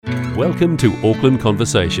Welcome to Auckland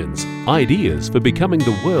Conversations, ideas for becoming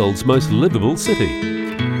the world's most livable city.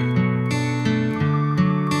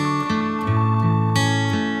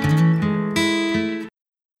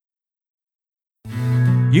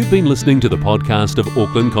 You've been listening to the podcast of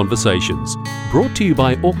Auckland Conversations, brought to you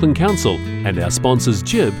by Auckland Council and our sponsors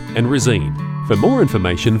Jib and Resine. For more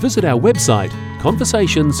information, visit our website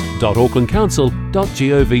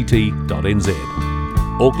conversations.aucklandcouncil.govt.nz.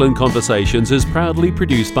 Auckland Conversations is proudly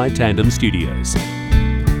produced by Tandem Studios.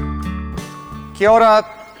 Kia ora,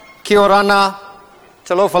 kia orana,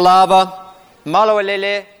 talofa lava,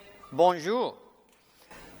 maloelele, bonjour.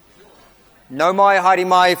 No mai haere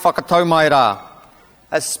mai whakatau mai rā.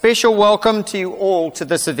 A special welcome to you all to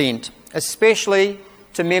this event, especially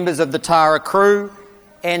to members of the Tara crew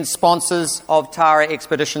and sponsors of Tara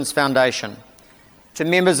Expeditions Foundation, to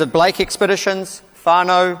members of Blake Expeditions,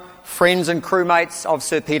 whānau, friends and crewmates of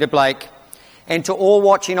Sir Peter Blake, and to all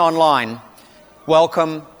watching online,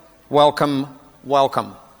 welcome, welcome,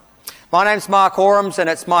 welcome. My name's Mark Orams, and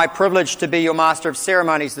it's my privilege to be your Master of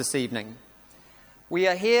Ceremonies this evening. We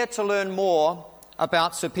are here to learn more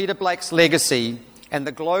about Sir Peter Blake's legacy and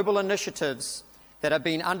the global initiatives that have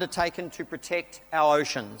been undertaken to protect our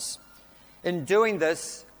oceans. In doing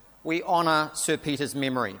this, we honour Sir Peter's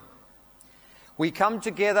memory. We come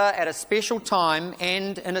together at a special time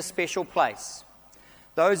and in a special place.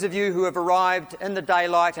 Those of you who have arrived in the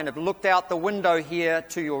daylight and have looked out the window here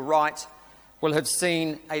to your right will have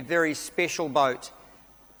seen a very special boat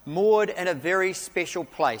moored in a very special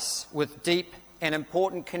place with deep and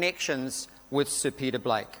important connections with Sir Peter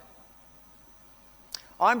Blake.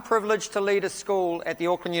 I'm privileged to lead a school at the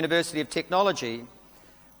Auckland University of Technology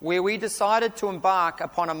where we decided to embark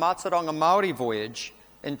upon a Mātauranga Māori voyage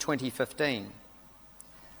in 2015.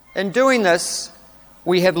 In doing this,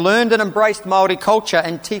 we have learned and embraced Māori culture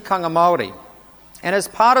and tikanga Māori. And as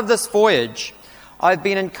part of this voyage, I've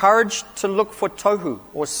been encouraged to look for tohu,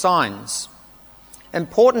 or signs,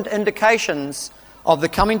 important indications of the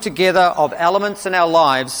coming together of elements in our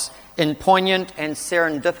lives in poignant and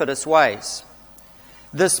serendipitous ways.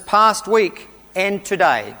 This past week and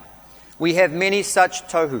today, we have many such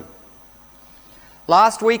tohu.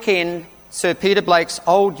 Last weekend, Sir Peter Blake's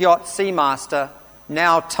old yacht Seamaster,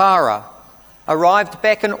 now Tara, arrived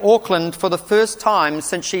back in Auckland for the first time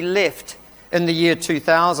since she left in the year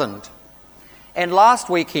 2000. And last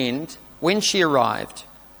weekend, when she arrived,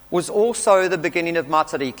 was also the beginning of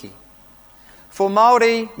Matariki. For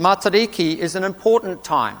Māori, Matariki is an important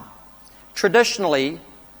time, traditionally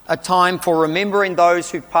a time for remembering those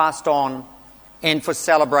who've passed on and for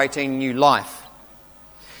celebrating new life.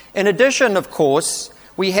 In addition, of course,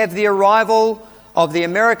 we have the arrival of the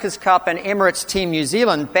America's Cup and Emirates Team New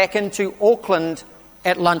Zealand back into Auckland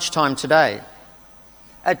at lunchtime today.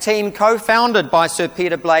 A team co-founded by Sir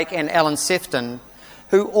Peter Blake and Alan Sefton,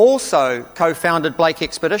 who also co-founded Blake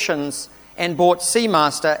Expeditions and bought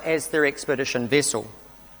Seamaster as their expedition vessel.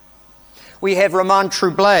 We have Roman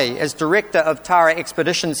Troublé as Director of Tara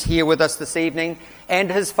Expeditions here with us this evening,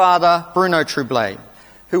 and his father, Bruno Troublé,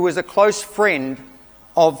 who was a close friend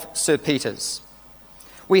of Sir Peter's.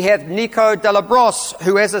 We have Nico Delabrosse,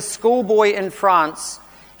 who as a schoolboy in France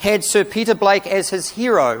had Sir Peter Blake as his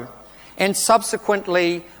hero and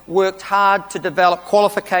subsequently worked hard to develop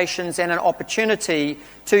qualifications and an opportunity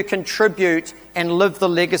to contribute and live the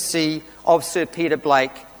legacy of Sir Peter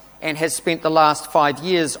Blake, and has spent the last 5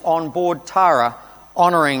 years on board Tara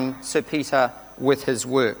honouring Sir Peter with his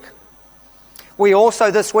work. We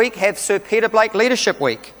also this week have Sir Peter Blake Leadership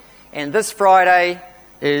Week, and this Friday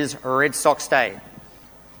is Red Sox Day.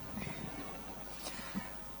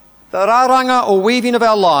 The rāranga or weaving of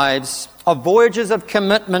our lives, of voyages of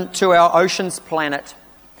commitment to our ocean's planet,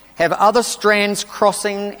 have other strands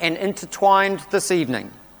crossing and intertwined this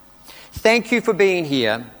evening. Thank you for being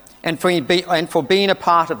here and for being a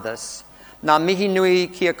part of this. Ngā mihi nui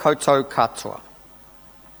kia koutou katoa.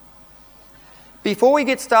 Before we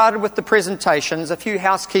get started with the presentations, a few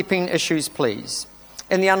housekeeping issues, please.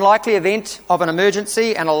 In the unlikely event of an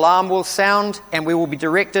emergency, an alarm will sound and we will be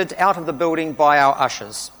directed out of the building by our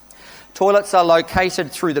ushers. Toilets are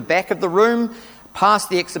located through the back of the room, past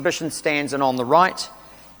the exhibition stands and on the right.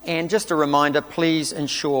 And just a reminder, please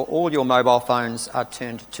ensure all your mobile phones are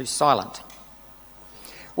turned to silent.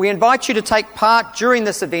 We invite you to take part during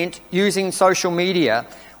this event using social media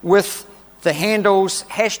with the handles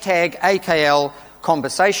hashtag AKL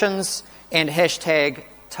Conversations and hashtag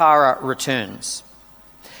Tara Returns.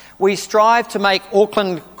 We strive to make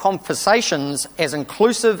Auckland Conversations as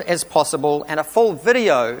inclusive as possible, and a full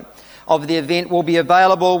video of the event will be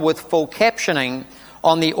available with full captioning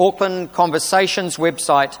on the Auckland Conversations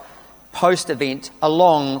website post-event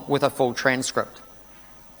along with a full transcript.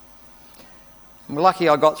 I'm lucky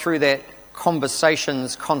I got through that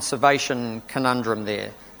conversations conservation conundrum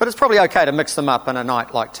there, but it's probably okay to mix them up in a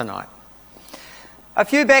night like tonight. A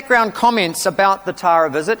few background comments about the Tara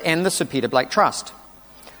visit and the Sir Peter Blake Trust.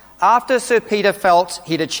 After Sir Peter felt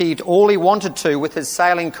he'd achieved all he wanted to with his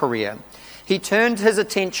sailing career, he turned his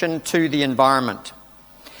attention to the environment.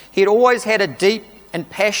 He had always had a deep and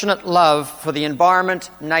passionate love for the environment,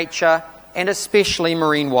 nature, and especially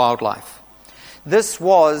marine wildlife. This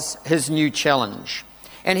was his new challenge,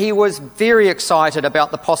 and he was very excited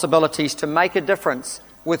about the possibilities to make a difference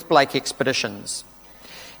with Blake Expeditions.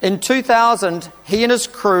 In 2000, he and his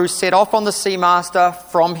crew set off on the Seamaster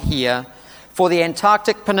from here for the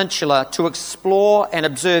Antarctic Peninsula to explore and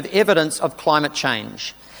observe evidence of climate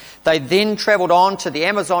change. They then travelled on to the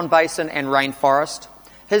Amazon basin and rainforest.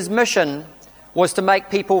 His mission was to make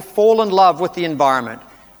people fall in love with the environment,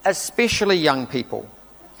 especially young people.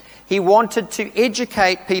 He wanted to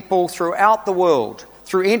educate people throughout the world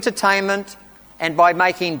through entertainment and by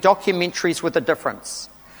making documentaries with a difference,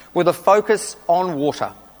 with a focus on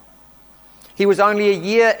water. He was only a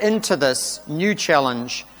year into this new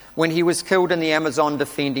challenge when he was killed in the Amazon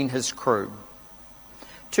defending his crew.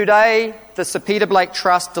 Today, the Sir Peter Blake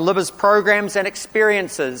Trust delivers programs and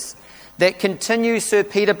experiences that continue Sir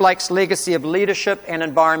Peter Blake's legacy of leadership and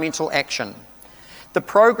environmental action. The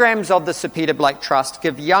programs of the Sir Peter Blake Trust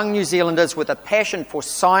give young New Zealanders with a passion for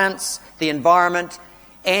science, the environment,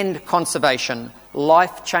 and conservation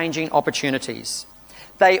life-changing opportunities.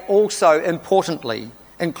 They also, importantly,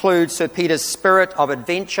 include Sir Peter's spirit of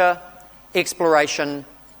adventure, exploration,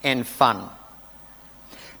 and fun.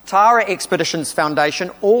 Tara Expeditions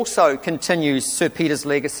Foundation also continues Sir Peter's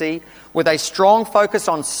legacy with a strong focus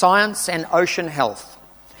on science and ocean health.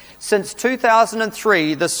 Since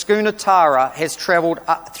 2003, the schooner Tara has travelled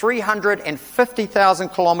 350,000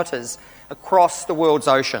 kilometres across the world's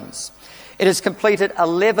oceans. It has completed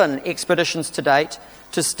 11 expeditions to date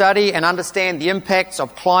to study and understand the impacts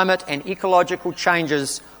of climate and ecological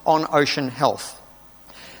changes on ocean health.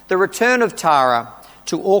 The return of Tara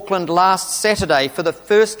to Auckland last Saturday for the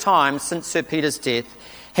first time since Sir Peter's death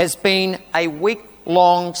has been a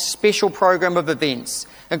week-long special program of events,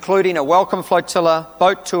 including a welcome flotilla,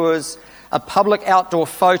 boat tours, a public outdoor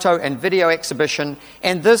photo and video exhibition,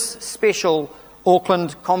 and this special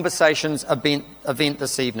Auckland Conversations event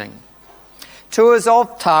this evening. Tours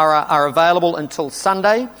of Tara are available until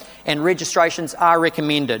Sunday, and registrations are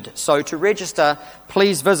recommended. So to register,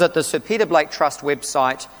 please visit the Sir Peter Blake Trust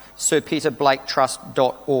website,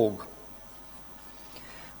 sirpeterblaketrust.org.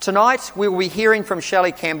 Tonight, we will be hearing from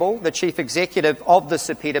Shelley Campbell, the Chief Executive of the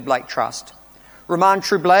Sir Peter Blake Trust, Roman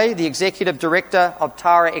Troublé, the Executive Director of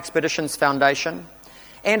Tara Expeditions Foundation,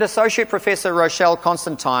 and Associate Professor Rochelle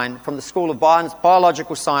Constantine from the School of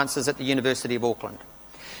Biological Sciences at the University of Auckland.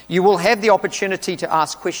 You will have the opportunity to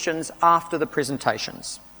ask questions after the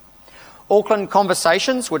presentations. Auckland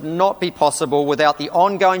Conversations would not be possible without the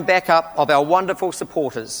ongoing backup of our wonderful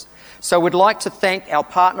supporters. So we'd like to thank our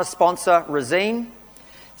partner sponsor, Resine.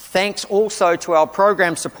 Thanks also to our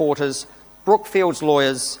program supporters, Brookfields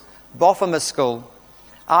Lawyers, Boffa Miskell,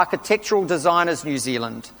 Architectural Designers New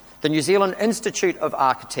Zealand, the New Zealand Institute of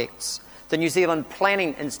Architects, the New Zealand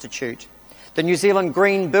Planning Institute, the New Zealand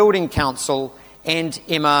Green Building Council, and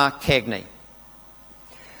Emma Cagney.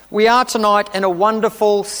 We are tonight in a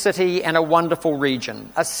wonderful city and a wonderful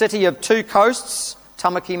region, a city of two coasts,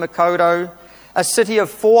 Tamaki Makaurau, a city of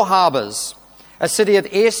four harbours, a city of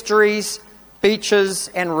estuaries, beaches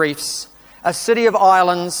and reefs, a city of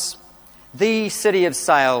islands, the city of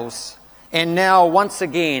sails, and now once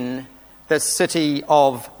again the city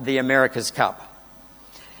of the America's Cup.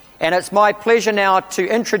 And it's my pleasure now to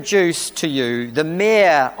introduce to you the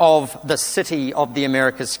Mayor of the City of the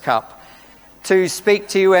America's Cup to speak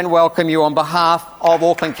to you and welcome you on behalf of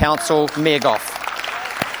Auckland Council, Mayor Goff.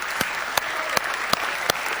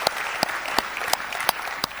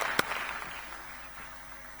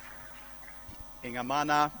 Inga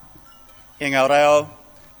mana, inga reo,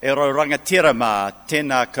 e ro rangatira ma,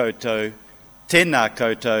 tēnā koutou, tēnā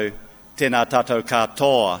tātou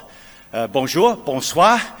katoa. Bonjour,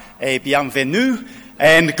 bonsoir, et bienvenue,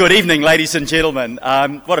 and good evening, ladies and gentlemen.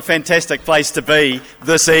 What a fantastic place to be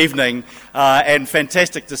this evening, and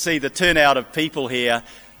fantastic to see the turnout of people here.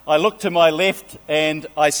 I look to my left and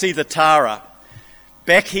I see the Tara,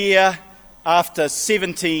 back here after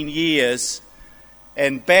 17 years,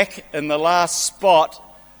 and back in the last spot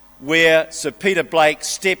where Sir Peter Blake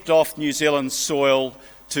stepped off New Zealand soil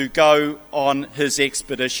to go on his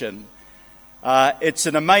expedition. It's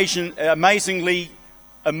an amazingly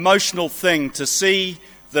emotional thing to see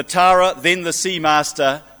the Tara, then the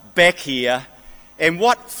Seamaster, back here. And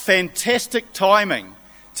what fantastic timing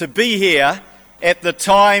to be here at the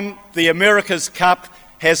time the America's Cup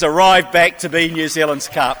has arrived back to be New Zealand's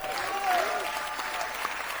Cup.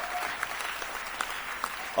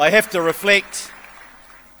 I have to reflect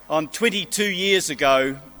on 22 years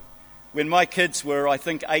ago when my kids were, I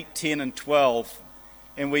think, 8, 10 and 12,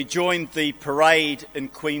 and we joined the parade in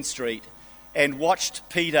Queen Street and watched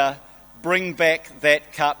Peter bring back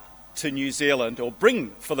that cup to New Zealand, or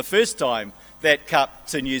bring for the first time that cup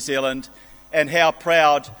to New Zealand, and how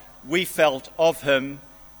proud we felt of him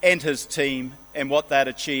and his team and what they'd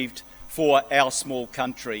achieved for our small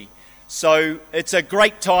country. So it's a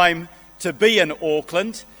great time to be in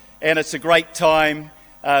Auckland, and it's a great time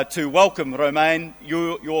to welcome Romain,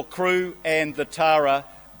 your crew and the Tara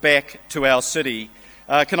back to our city.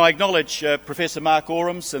 Can I acknowledge Professor Mark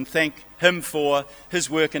Orams and thank him for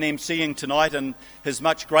his work in emceeing tonight and his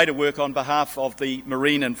much greater work on behalf of the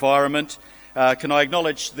marine environment. Can I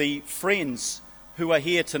acknowledge the friends who are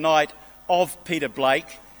here tonight of Peter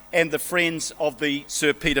Blake and the friends of the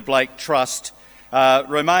Sir Peter Blake Trust.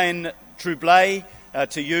 Romain Troublé,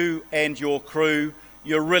 to you and your crew,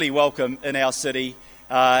 you're really welcome in our city,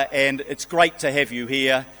 and it's great to have you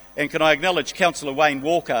here. And can I acknowledge Councillor Wayne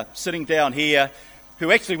Walker, sitting down here,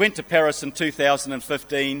 who actually went to Paris in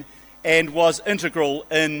 2015 and was integral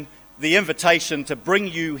in the invitation to bring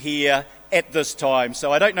you here at this time.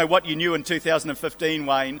 So I don't know what you knew in 2015,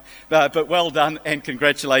 Wayne, but well done and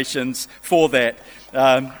congratulations for that.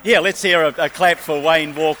 Let's hear a clap for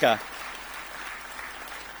Wayne Walker.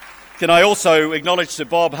 Can I also acknowledge Sir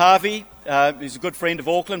Bob Harvey, who's a good friend of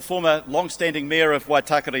Auckland, former long-standing Mayor of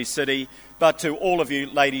Waitakere City, but to all of you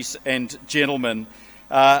ladies and gentlemen,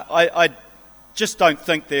 I just don't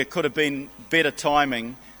think there could have been better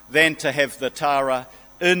timing than to have the Tara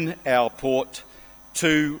in our port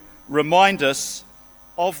to remind us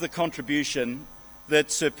of the contribution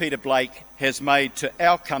that Sir Peter Blake has made to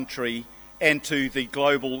our country and to the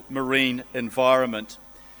global marine environment.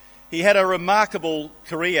 He had a remarkable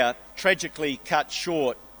career, tragically cut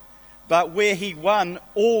short, but where he won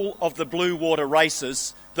all of the blue water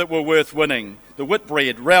races that were worth winning, the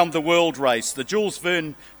Whitbread Round the World race, the Jules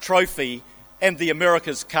Verne Trophy, and the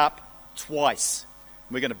America's Cup twice.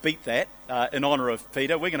 We're going to beat that in honour of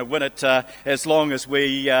Peter. We're going to win it as long as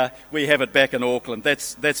we have it back in Auckland.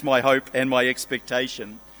 That's my hope and my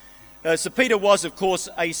expectation. Sir Peter was, of course,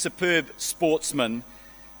 a superb sportsman,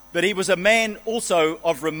 but he was a man also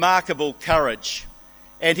of remarkable courage,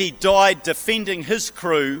 and he died defending his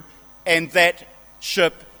crew and that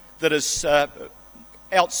ship that is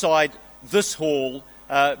outside this hall,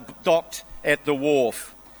 docked at the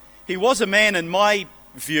wharf. He was a man, in my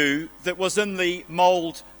view, that was in the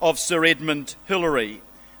mould of Sir Edmund Hillary.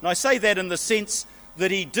 And I say that in the sense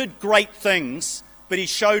that he did great things, but he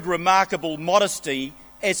showed remarkable modesty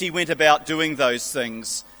as he went about doing those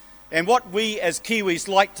things. And what we as Kiwis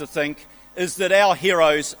like to think is that our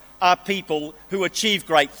heroes are people who achieve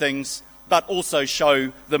great things, but also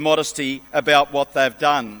show the modesty about what they've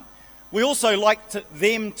done. We also like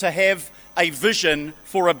them to have a vision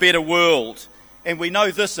for a better world. And we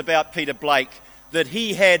know this about Peter Blake, that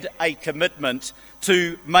he had a commitment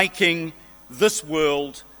to making this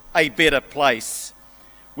world a better place.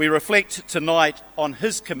 We reflect tonight on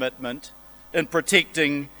his commitment in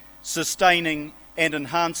protecting, sustaining and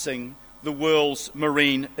enhancing the world's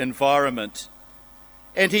marine environment.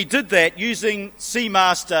 And he did that using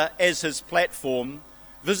Seamaster as his platform,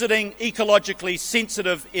 visiting ecologically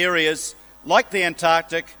sensitive areas like the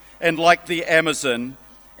Antarctic and like the Amazon,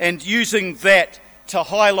 and using that to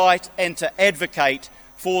highlight and to advocate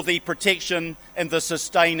for the protection and the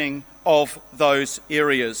sustaining of those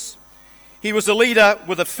areas. He was a leader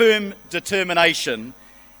with a firm determination,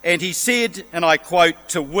 and he said, and I quote,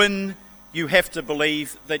 "To win, you have to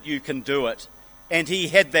believe that you can do it." And he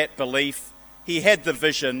had that belief, he had the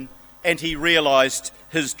vision, and he realised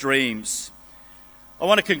his dreams. I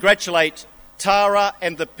want to congratulate Tara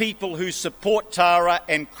and the people who support Tara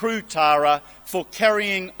and Crew Tara for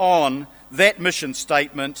carrying on that mission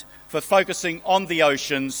statement, for focusing on the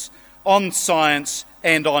oceans, on science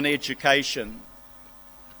and on education.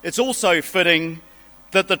 It's also fitting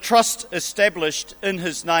that the trust established in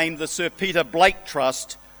his name, the Sir Peter Blake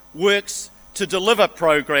Trust, works to deliver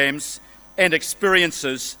programs and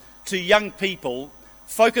experiences to young people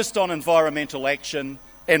focused on environmental action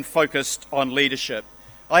and focused on leadership.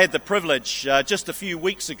 I had the privilege just a few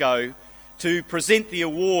weeks ago to present the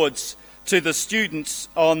awards to the students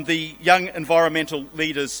on the Young Environmental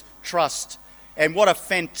Leaders Trust. And what a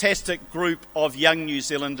fantastic group of young New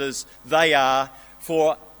Zealanders they are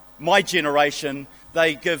for my generation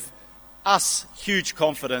they give us huge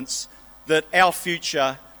confidence that our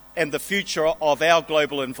future and the future of our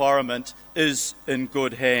global environment is in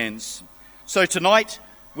good hands. So tonight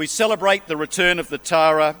we celebrate the return of the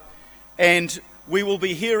Tara, and we will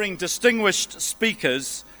be hearing distinguished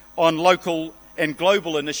speakers on local and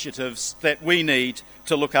global initiatives that we need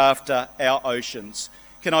to look after our oceans.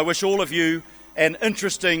 Can I wish all of you an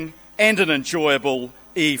interesting and an enjoyable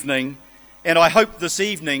evening, and I hope this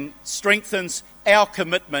evening strengthens our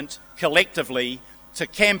commitment collectively to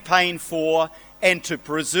campaign for and to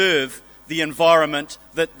preserve the environment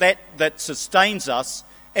that sustains us,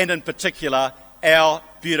 and in particular our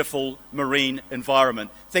beautiful marine environment.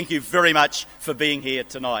 Thank you very much for being here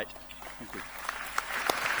tonight. Thank you.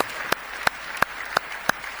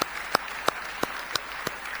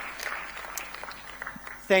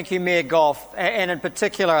 Thank you, Mayor Goff. And in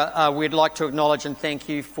particular, we'd like to acknowledge and thank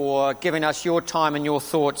you for giving us your time and your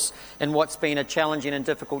thoughts in what's been a challenging and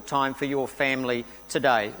difficult time for your family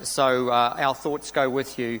today. So our thoughts go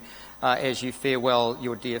with you as you farewell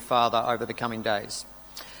your dear father over the coming days.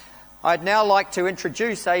 I'd now like to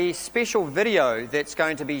introduce a special video that's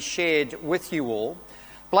going to be shared with you all.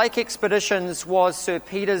 Blake Expeditions was Sir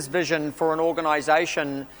Peter's vision for an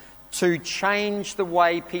organisation to change the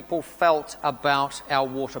way people felt about our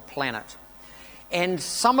water planet. And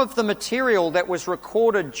some of the material that was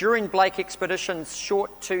recorded during Blake Expeditions'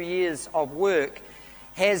 short 2 years of work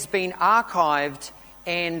has been archived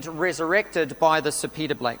and resurrected by the Sir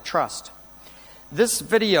Peter Blake Trust. This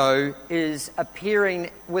video is appearing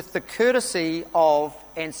with the courtesy of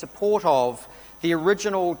and support of the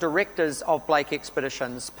original directors of Blake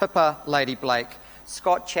Expeditions, Pippa Lady Blake,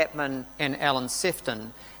 Scott Chapman and Alan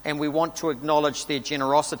Sefton, and we want to acknowledge their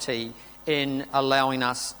generosity in allowing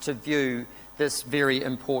us to view this very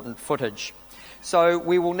important footage. So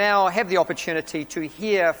we will now have the opportunity to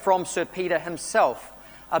hear from Sir Peter himself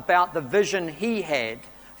about the vision he had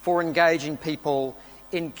for engaging people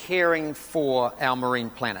in caring for our marine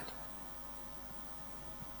planet.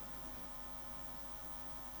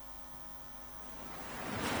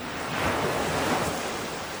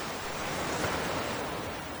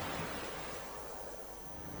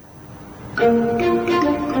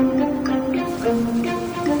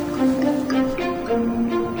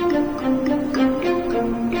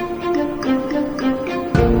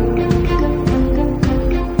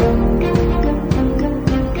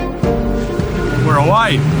 We're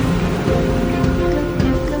away.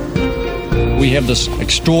 We have this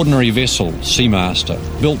extraordinary vessel, Seamaster,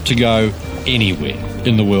 built to go anywhere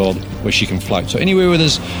in the world where she can float. So anywhere where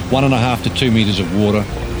there's 1.5 to 2 metres of water,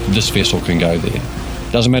 this vessel can go there.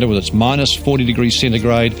 Doesn't matter whether it's minus 40 degrees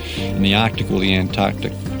centigrade in the Arctic or the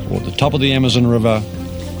Antarctic, or at the top of the Amazon River,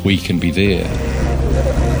 we can be there.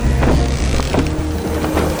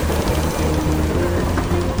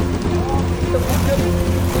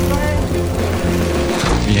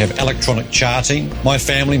 We have electronic charting. My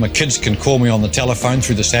family, my kids can call me on the telephone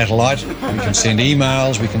through the satellite. We can send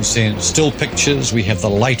emails, we can send still pictures. We have the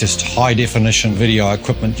latest high-definition video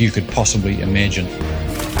equipment you could possibly imagine.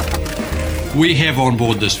 We have on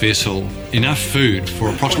board this vessel enough food for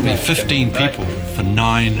approximately 15 people for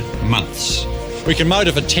 9 months. We can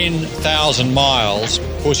motor for 10,000 miles.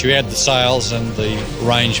 Of course, you add the sails and the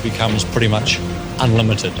range becomes pretty much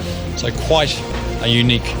unlimited. So quite a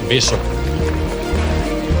unique vessel.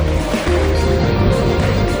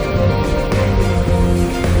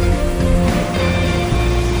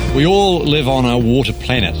 We all live on a water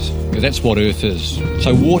planet, because that's what Earth is.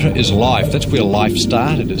 So water is life. That's where life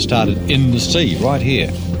started. It started in the sea, right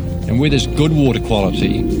here. And where there's good water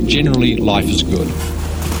quality, generally life is good.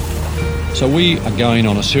 So we are going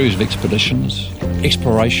on a series of expeditions,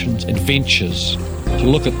 explorations, adventures, to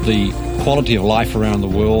look at the quality of life around the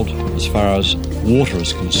world as far as water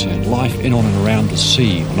is concerned. Life in, on and around the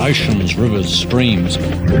sea, on oceans, rivers, streams.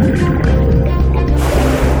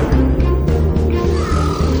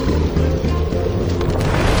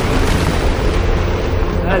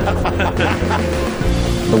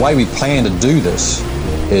 The way we plan to do this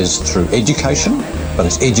is through education, but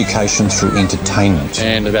it's education through entertainment.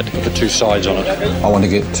 And about to put the two sides on it. I want to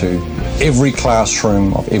get to every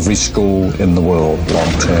classroom of every school in the world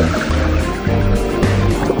long term.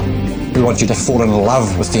 We want you to fall in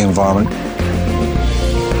love with the environment.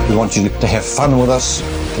 We want you to have fun with us,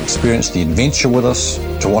 to experience the adventure with us,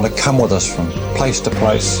 to want to come with us from place to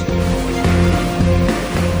place.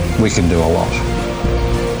 We can do a lot.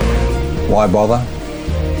 Why bother?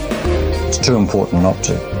 It's too important not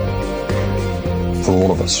to, for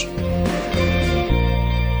all of us.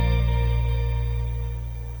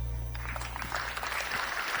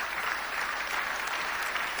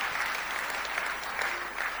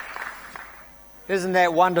 isn't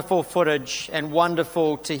that wonderful footage and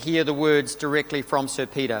wonderful to hear the words directly from Sir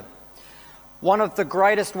Peter? One of the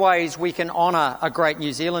greatest ways we can honour a great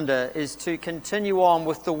New Zealander is to continue on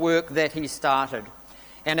with the work that he started.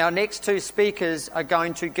 And our next two speakers are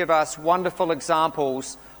going to give us wonderful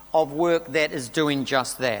examples of work that is doing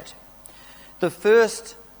just that. The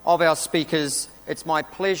first of our speakers, it's my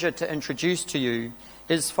pleasure to introduce to you,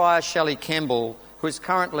 is Fire Shelley Campbell, who is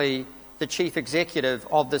currently the Chief Executive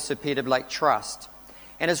of the Sir Peter Blake Trust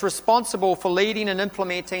and is responsible for leading and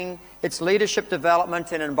implementing its leadership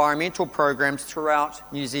development and environmental programs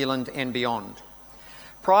throughout New Zealand and beyond.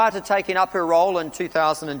 Prior to taking up her role in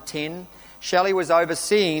 2010, Shelley was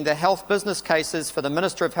overseeing the health business cases for the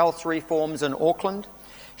Minister of Health's reforms in Auckland.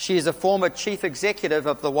 She is a former Chief Executive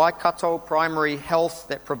of the Waikato Primary Health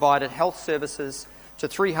that provided health services to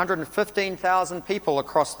 315,000 people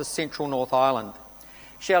across the central North Island.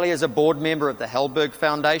 Shelley is a board member of the Hellberg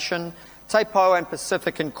Foundation, Te Pou and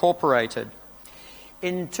Pacific Incorporated.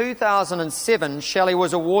 In 2007, Shelley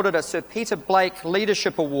was awarded a Sir Peter Blake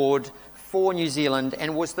Leadership Award for New Zealand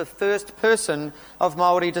and was the first person of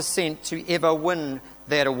Māori descent to ever win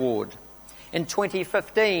that award. In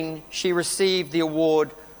 2015, she received the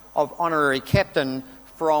award of Honorary Captain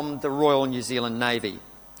from the Royal New Zealand Navy.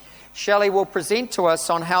 Shelley will present to us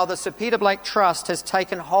on how the Sir Peter Blake Trust has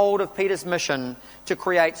taken hold of Peter's mission to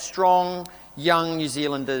create strong, young New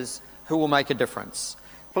Zealanders who will make a difference.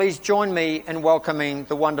 Please join me in welcoming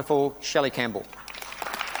the wonderful Shelley Campbell.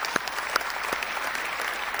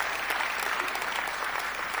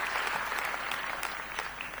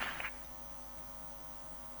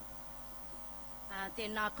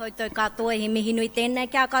 Tēnā koutou katoa, he mihi nui tēnei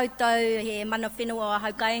kia koutou, he mana whenua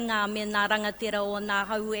haukai ngā me ngā rangatira o ngā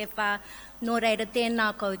hau e wha, nō reira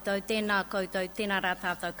tēnā koutou, tēnā rā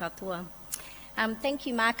tātou katoa. Thank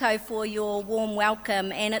you, Marco, for your warm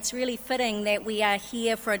welcome, and it's really fitting that we are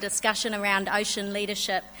here for a discussion around ocean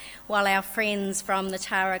leadership while our friends from the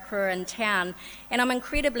Tarakura are in town. And I'm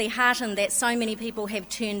incredibly heartened that so many people have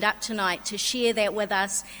turned up tonight to share that with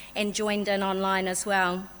us and joined in online as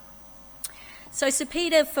well. So Sir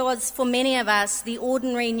Peter was, for many of us, the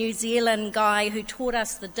ordinary New Zealand guy who taught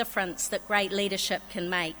us the difference that great leadership can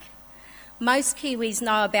make. Most Kiwis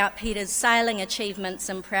know about Peter's sailing achievements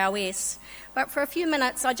and prowess, but for a few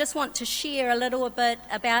minutes I just want to share a little bit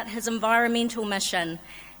about his environmental mission,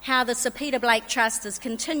 how the Sir Peter Blake Trust is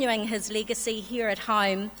continuing his legacy here at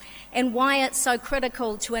home, and why it's so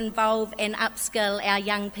critical to involve and upskill our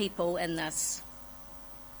young people in this.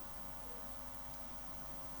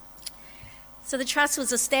 So the Trust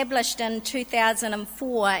was established in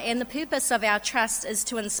 2004, and the purpose of our Trust is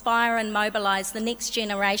to inspire and mobilise the next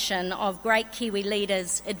generation of great Kiwi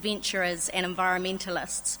leaders, adventurers and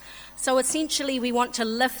environmentalists. So essentially we want to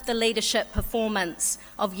lift the leadership performance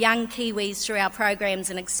of young Kiwis through our programs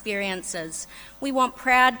and experiences. We want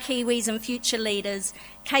proud Kiwis and future leaders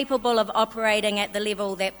capable of operating at the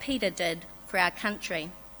level that Peter did for our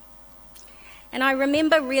country. And I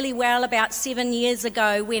remember really well about 7 years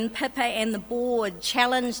ago when Pippa and the board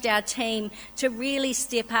challenged our team to really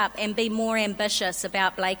step up and be more ambitious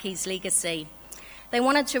about Blakey's legacy. They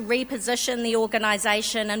wanted to reposition the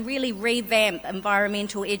organisation and really revamp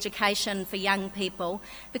environmental education for young people,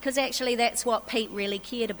 because actually that's what Pete really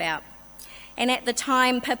cared about. And at the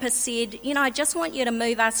time, Pippa said, I just want you to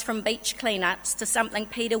move us from beach cleanups to something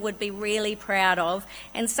Peter would be really proud of,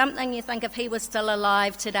 and something you think if he was still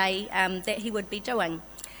alive today that he would be doing.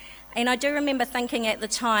 And I do remember thinking at the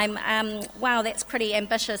time, wow, that's pretty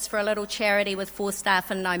ambitious for a little charity with 4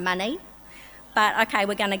 staff and no money. But okay,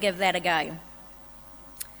 we're going to give that a go.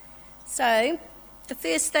 So the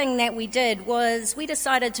first thing that we did was we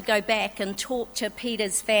decided to go back and talk to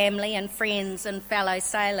Peter's family and friends and fellow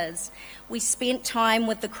sailors. We spent time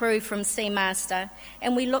with the crew from Seamaster,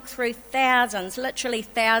 and we looked through thousands, literally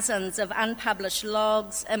thousands of unpublished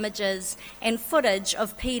logs, images and footage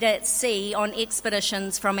of Peter at sea on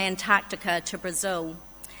expeditions from Antarctica to Brazil.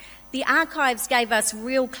 The archives gave us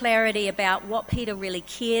real clarity about what Peter really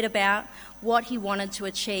cared about, what he wanted to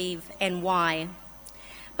achieve and why.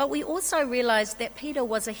 But we also realised that Peter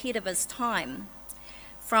was ahead of his time.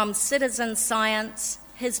 From citizen science,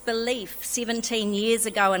 his belief 17 years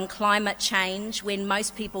ago in climate change when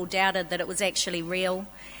most people doubted that it was actually real,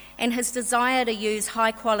 and his desire to use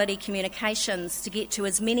high-quality communications to get to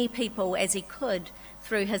as many people as he could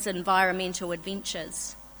through his environmental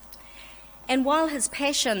adventures. And while his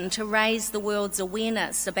passion to raise the world's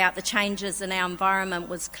awareness about the changes in our environment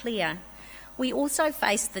was clear, we also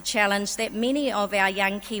faced the challenge that many of our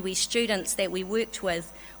young Kiwi students that we worked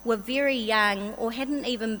with were very young or hadn't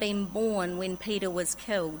even been born when Peter was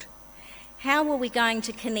killed. How were we going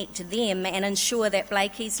to connect them and ensure that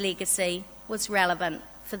Blakey's legacy was relevant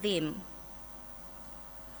for them?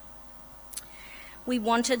 We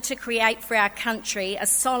wanted to create for our country a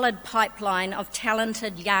solid pipeline of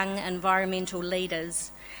talented young environmental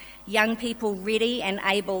leaders, young people ready and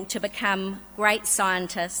able to become great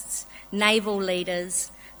scientists, naval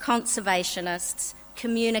leaders, conservationists,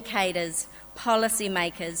 communicators,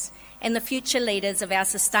 policymakers, and the future leaders of our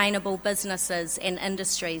sustainable businesses and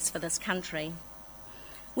industries for this country.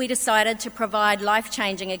 We decided to provide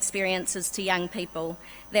life-changing experiences to young people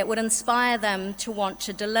that would inspire them to want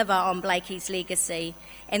to deliver on Blakey's legacy,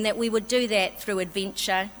 and that we would do that through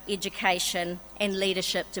adventure, education, and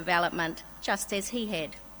leadership development, just as he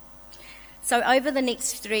had. So over the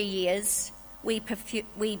next 3 years, we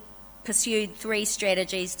pursued 3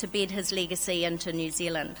 strategies to bed his legacy into New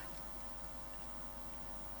Zealand.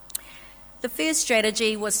 The first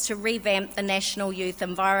strategy was to revamp the National Youth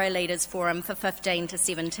Enviro Leaders Forum for 15 to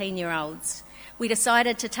 17-year-olds. We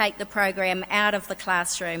decided to take the program out of the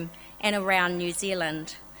classroom and around New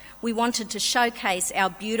Zealand. We wanted to showcase our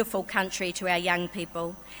beautiful country to our young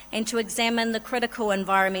people and to examine the critical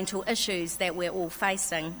environmental issues that we're all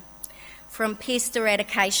facing, from pest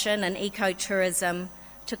eradication and ecotourism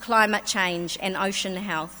to climate change and ocean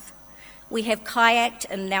health. We have kayaked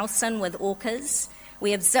in Nelson with orcas.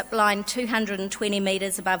 We have zip-lined 220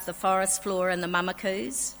 metres above the forest floor in the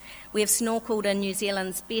Mamakus. We have snorkeled in New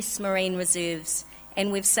Zealand's best marine reserves,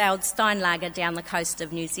 and we've sailed Steinlager down the coast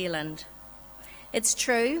of New Zealand. It's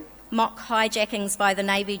true, mock hijackings by the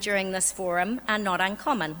Navy during this forum are not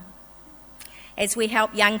uncommon, as we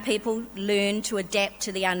help young people learn to adapt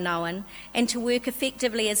to the unknown and to work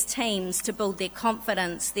effectively as teams to build their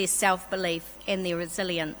confidence, their self-belief, and their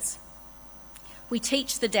resilience. We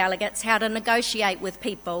teach the delegates how to negotiate with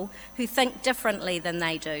people who think differently than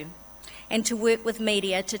they do, and to work with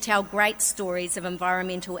media to tell great stories of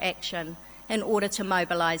environmental action in order to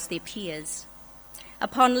mobilise their peers.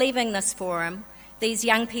 Upon leaving this forum, these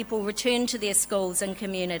young people return to their schools and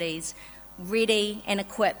communities, ready and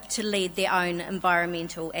equipped to lead their own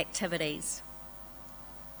environmental activities.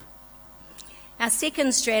 Our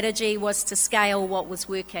second strategy was to scale what was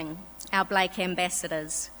working, our Blake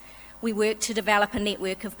ambassadors. We worked to develop a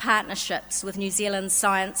network of partnerships with New Zealand's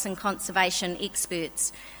science and conservation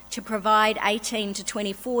experts to provide 18 to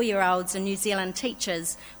 24-year-olds and New Zealand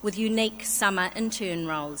teachers with unique summer intern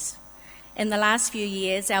roles. In the last few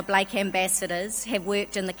years, our Blake ambassadors have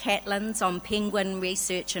worked in the Catlins on penguin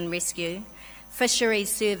research and rescue, fisheries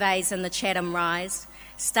surveys in the Chatham Rise,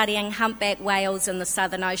 studying humpback whales in the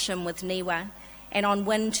Southern Ocean with NIWA, and on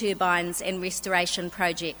wind turbines and restoration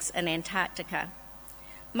projects in Antarctica.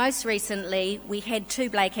 Most recently, we had 2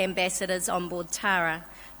 Blake ambassadors on board Tara,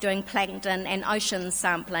 doing plankton and ocean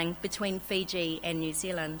sampling between Fiji and New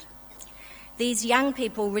Zealand. These young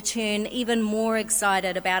people return even more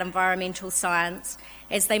excited about environmental science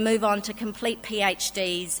as they move on to complete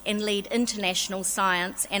PhDs and lead international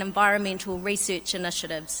science and environmental research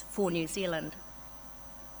initiatives for New Zealand.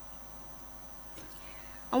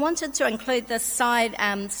 I wanted to include this slide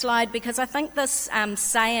because I think this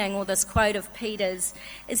saying or this quote of Peter's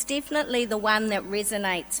is definitely the one that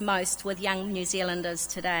resonates most with young New Zealanders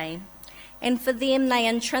today. And for them, they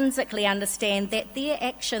intrinsically understand that their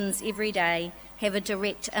actions every day have a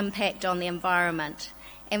direct impact on the environment.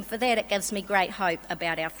 And for that, it gives me great hope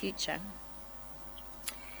about our future.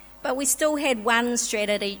 But we still had one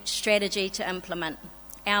strategy to implement,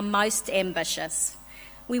 our most ambitious.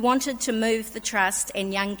 We wanted to move the Trust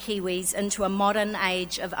and young Kiwis into a modern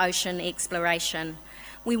age of ocean exploration.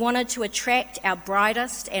 We wanted to attract our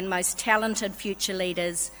brightest and most talented future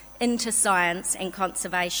leaders into science and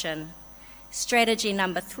conservation. Strategy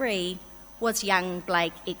number 3 was Young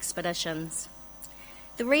Blake Expeditions.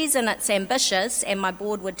 The reason it's ambitious, and my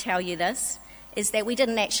board would tell you this, is that we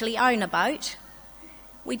didn't actually own a boat.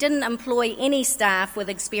 We didn't employ any staff with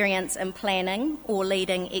experience in planning or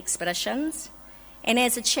leading expeditions. And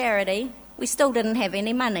as a charity, we still didn't have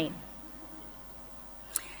any money.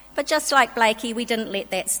 But just like Blakey, we didn't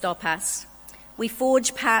let that stop us. We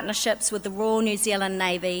forged partnerships with the Royal New Zealand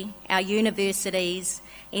Navy, our universities,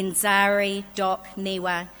 Enzari, DOC,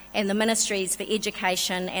 NIWA, and the Ministries for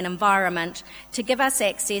Education and Environment to give us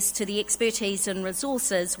access to the expertise and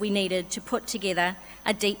resources we needed to put together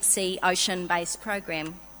a deep-sea ocean-based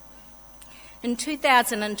program. In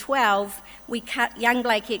 2012, Young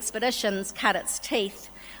Blake Expeditions cut its teeth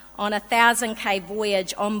on a 1,000k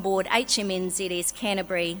voyage on board HMNZS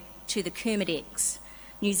Canterbury to the Kermadex,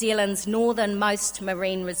 New Zealand's northernmost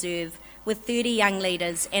marine reserve, with 30 young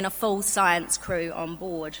leaders and a full science crew on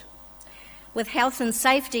board. With health and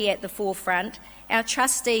safety at the forefront, our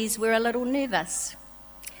trustees were a little nervous.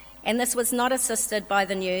 And this was not assisted by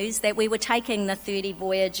the news that we were taking the 30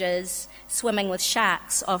 voyages swimming with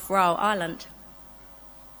sharks off Royal Island.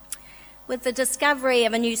 With the discovery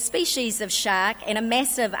of a new species of shark and a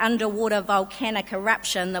massive underwater volcanic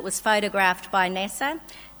eruption that was photographed by NASA,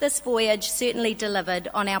 this voyage certainly delivered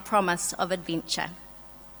on our promise of adventure.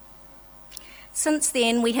 Since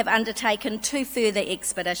then, we have undertaken 2 further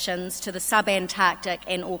expeditions to the sub-Antarctic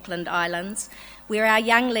and Auckland Islands, where our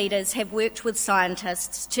young leaders have worked with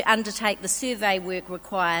scientists to undertake the survey work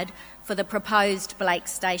required for the proposed Blake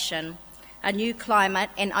Station, a new climate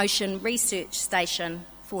and ocean research station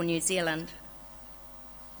for New Zealand.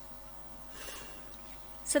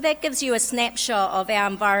 So that gives you a snapshot of our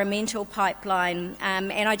environmental pipeline,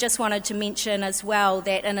 and I just wanted to mention as well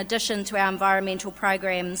that in addition to our environmental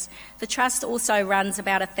programs, the Trust also runs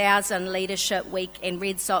about 1,000 Leadership Week and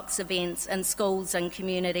Red Sox events in schools and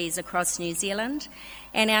communities across New Zealand,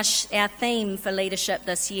 and our theme for leadership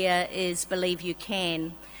this year is Believe You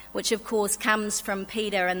Can, which of course comes from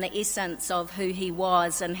Peter and the essence of who he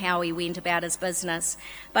was and how he went about his business,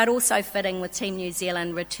 but also fitting with Team New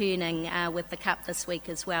Zealand returning with the Cup this week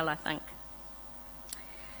as well, I think.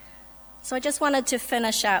 So I just wanted to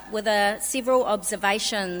finish up with several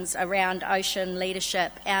observations around ocean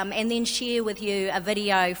leadership and then share with you a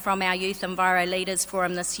video from our Youth Enviro Leaders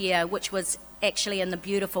Forum this year, which was actually in the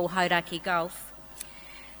beautiful Hauraki Gulf.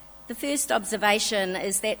 The first observation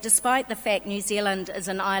is that despite the fact New Zealand is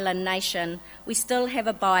an island nation, we still have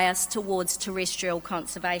a bias towards terrestrial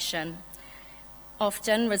conservation.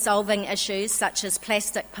 Often resolving issues such as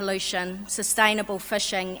plastic pollution, sustainable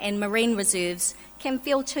fishing and marine reserves can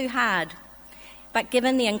feel too hard. But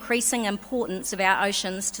given the increasing importance of our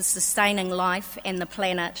oceans to sustaining life and the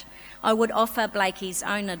planet, I would offer Blakey's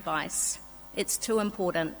own advice. It's too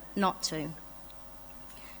important not to.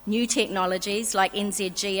 New technologies like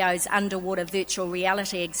NZGO's underwater virtual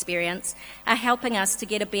reality experience are helping us to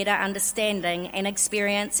get a better understanding and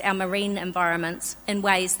experience our marine environments in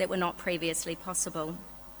ways that were not previously possible.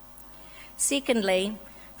 Secondly,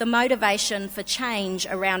 the motivation for change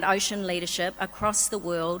around ocean leadership across the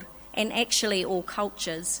world, and actually all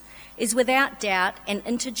cultures, is without doubt an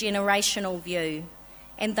intergenerational view,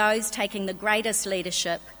 and those taking the greatest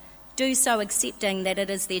leadership do so accepting that it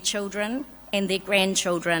is their children and their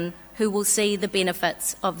grandchildren who will see the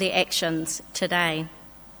benefits of their actions today.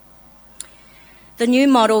 The new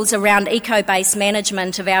models around eco-based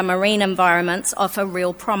management of our marine environments offer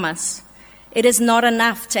real promise. It is not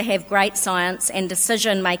enough to have great science and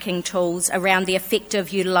decision-making tools around the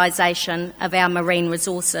effective utilisation of our marine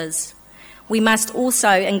resources. We must also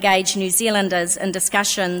engage New Zealanders in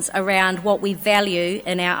discussions around what we value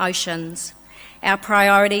in our oceans, our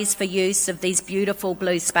priorities for use of these beautiful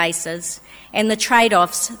blue spaces, and the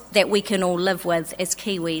trade-offs that we can all live with as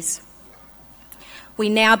Kiwis. We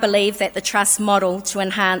now believe that the Trust model to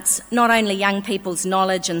enhance not only young people's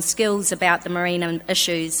knowledge and skills about the marine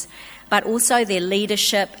issues, but also their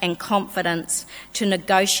leadership and confidence to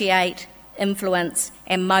negotiate, influence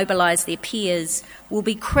and mobilise their peers will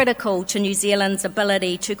be critical to New Zealand's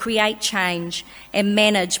ability to create change and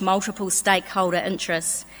manage multiple stakeholder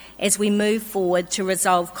interests as we move forward to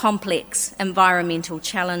resolve complex environmental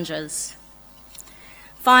challenges.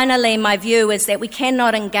 Finally, my view is that we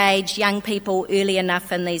cannot engage young people early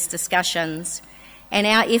enough in these discussions, and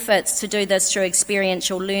our efforts to do this through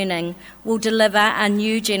experiential learning will deliver a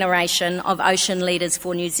new generation of ocean leaders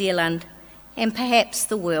for New Zealand and perhaps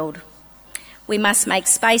the world. We must make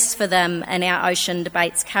space for them in our ocean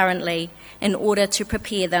debates currently in order to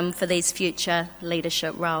prepare them for these future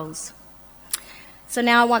leadership roles. So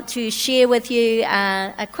now I want to share with you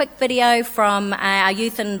a quick video from our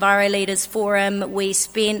Youth Enviro Leaders Forum. We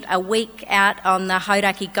spent a week out on the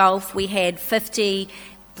Hauraki Gulf. We had 50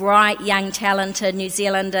 bright, young, talented New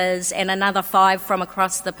Zealanders and another 5 from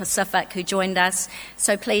across the Pacific who joined us.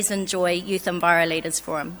 So please enjoy Youth Enviro Leaders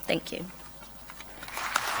Forum. Thank you.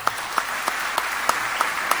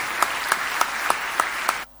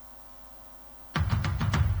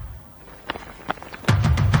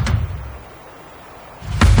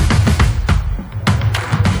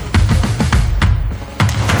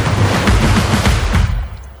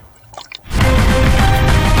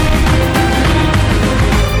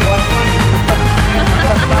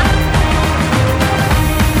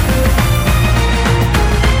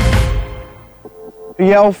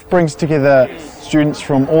 YALF brings together students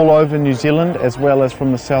from all over New Zealand as well as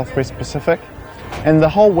from the Southwest Pacific, and the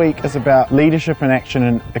whole week is about leadership in action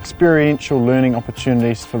and experiential learning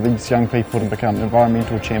opportunities for these young people to become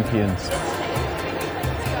environmental champions.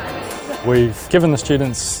 We've given the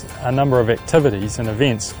students a number of activities and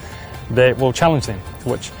events that will challenge them,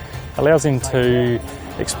 which allows them to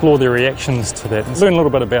explore their reactions to that and learn a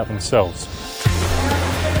little bit about themselves.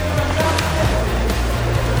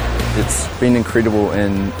 It's been incredible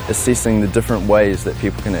in assessing the different ways that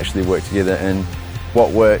people can actually work together and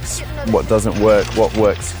what works, what doesn't work, what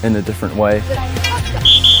works in a different way.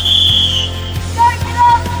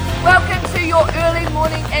 Welcome to your early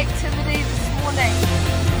morning activity this morning.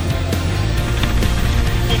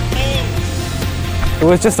 It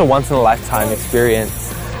was just a once-in-a-lifetime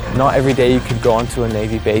experience. Not every day you could go onto a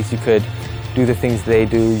Navy base, you could do the things they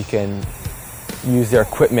do, you can use their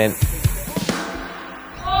equipment.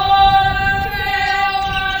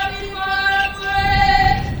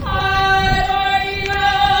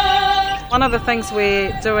 One of the things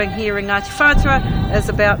we're doing here in Ngāti Whātua is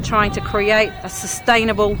about trying to create a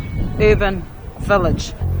sustainable urban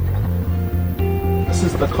village. This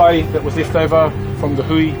is the kai that was left over from the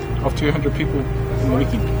hui of 200 people in the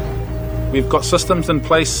wiki. We've got systems in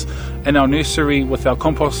place in our nursery with our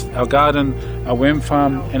compost, our garden, our worm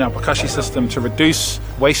farm and our bokashi system to reduce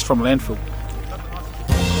waste from landfill.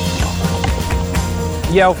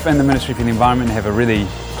 YELF and the Ministry for the Environment have a really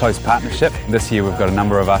close partnership. This year we've got a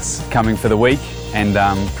number of us coming for the week and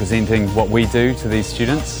presenting what we do to these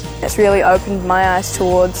students. It's really opened my eyes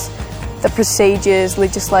towards the procedures,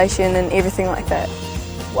 legislation and everything like that.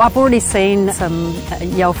 I've already seen some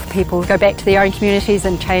YELF people go back to their own communities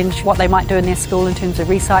and change what they might do in their school in terms of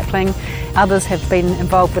recycling. Others have been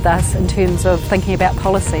involved with us in terms of thinking about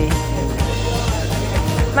policy.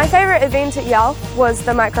 My favourite event at YELF was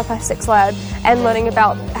the Microplastics Lab and learning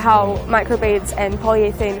about how microbeads and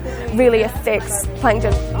polyethylene really affects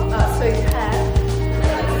plankton.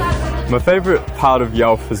 My favourite part of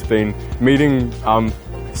YELF has been meeting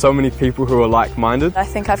so many people who are like-minded. I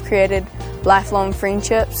think I've created lifelong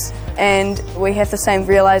friendships and we have the same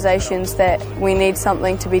realisations that we need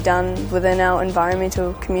something to be done within our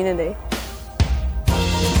environmental community.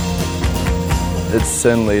 It's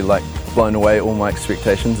certainly blown away all my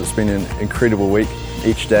expectations. It's been an incredible week.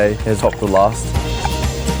 Each day has topped the last.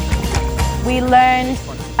 We learned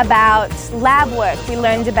about lab work, we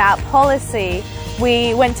learned about policy,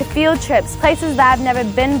 we went to field trips, places that I've never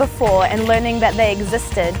been before and learning that they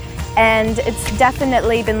existed. And it's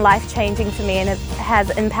definitely been life-changing for me and it has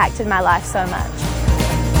impacted my life so much.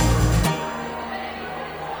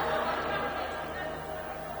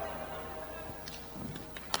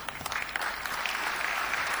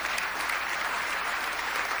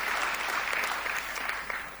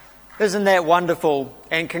 Isn't that wonderful?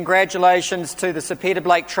 And congratulations to the Sir Peter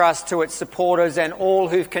Blake Trust, to its supporters and all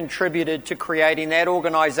who've contributed to creating that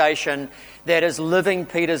organisation that is living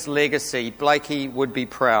Peter's legacy. Blakey would be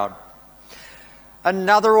proud.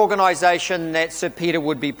 Another organisation that Sir Peter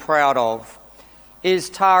would be proud of is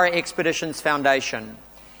Tara Expeditions Foundation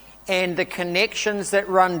and the connections that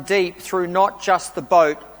run deep through not just the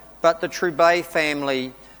boat but the Troublé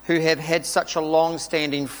family, who have had such a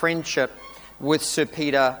long-standing friendship with Sir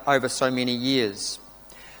Peter over so many years.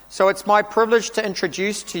 So it's my privilege to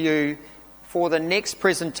introduce to you for the next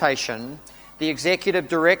presentation the Executive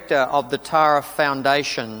Director of the Tara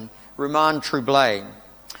Foundation, Roman Troublé.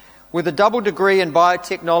 With a double degree in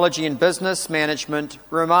biotechnology and business management,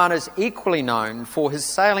 Roman is equally known for his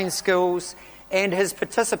sailing skills and his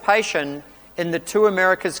participation in the 2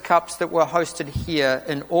 America's Cups that were hosted here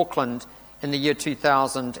in Auckland in the year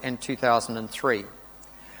 2000 and 2003.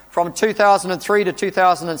 From 2003 to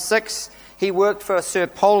 2006, he worked for Sir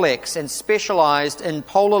Polex and specialised in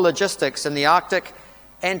polar logistics in the Arctic,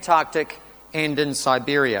 Antarctic and in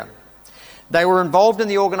Siberia. They were involved in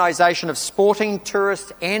the organisation of sporting,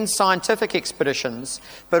 tourist and scientific expeditions,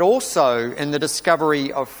 but also in the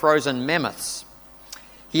discovery of frozen mammoths.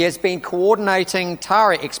 He has been coordinating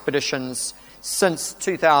Tara expeditions since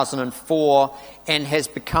 2004 and has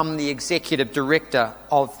become the Executive Director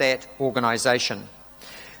of that organisation.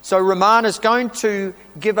 So Roman is going to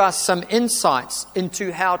give us some insights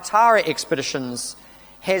into how Tara Expeditions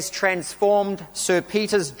has transformed Sir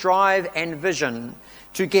Peter's drive and vision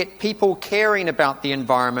to get people caring about the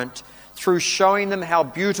environment through showing them how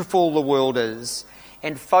beautiful the world is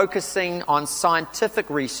and focusing on scientific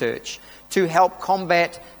research to help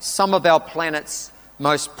combat some of our planet's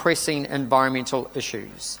most pressing environmental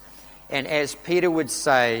issues. And as Peter would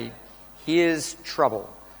say, here's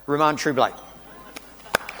trouble. Roman Troublé.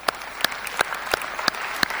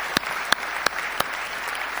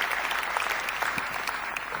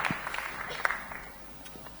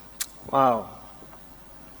 Wow.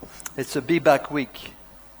 It's a be-back week.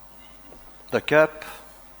 The Cup,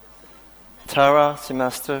 Tara,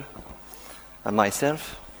 Seamaster, and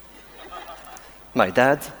myself, my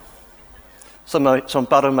dad, some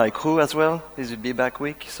part of my crew as well. This will be back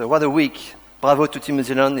week. So what a week. Bravo to Team New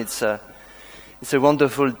Zealand. It's a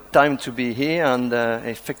wonderful time to be here, and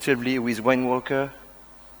effectively with Wayne Walker,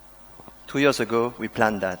 2 years ago, we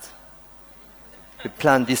planned that. We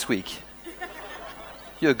planned this week.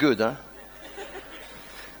 You're good, huh?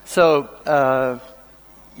 So,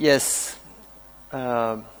 yes,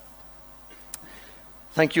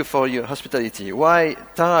 thank you for your hospitality. Why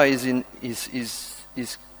Tara is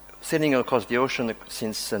sailing across the ocean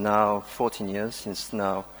since now 14 years, since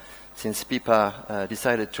Pipa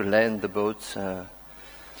decided to lend the boat,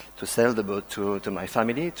 to sell the boat to my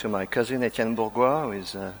family, to my cousin Etienne Bourgois, who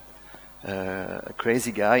is a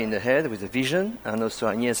crazy guy in the head with a vision, and also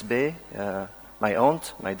Agnès Bay, my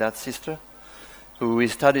aunt, my dad's sister, who we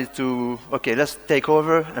started to, okay, let's take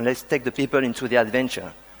over and let's take the people into the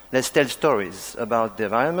adventure. Let's tell stories about the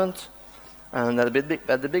environment. And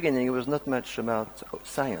at the beginning, it was not much about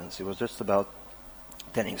science. It was just about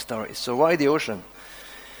telling stories. So why the ocean?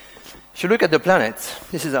 If you look at the planet,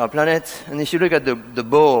 this is our planet, and if you look at the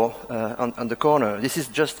ball on the corner, this is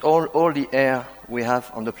just all the air we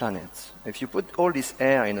have on the planet. If you put all this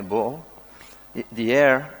air in a ball, the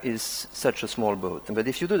air is such a small boat. But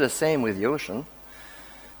if you do the same with the ocean,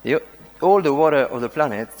 all the water of the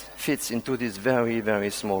planet fits into this very, very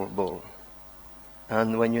small ball.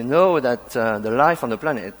 And when you know that the life on the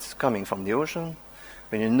planet is coming from the ocean,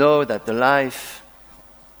 when you know that the life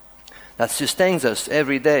that sustains us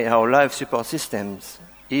every day, our life support systems,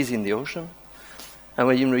 is in the ocean, and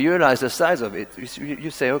when you realize the size of it,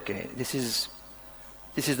 you say, okay, this is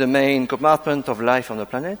the main compartment of life on the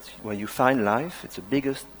planet, where you find life. It's the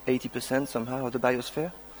biggest, 80% somehow of the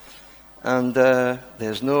biosphere. And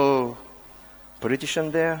there's no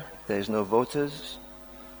politician there, there's no voters,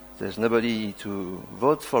 there's nobody to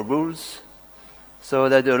vote for rules. So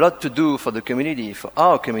there's a lot to do for the community, for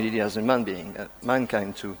our community as a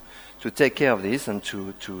mankind, to take care of this and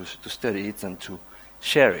to study it and to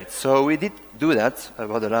share it. So we did do that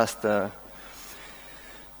over the last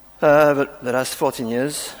 14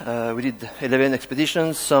 years. We did 11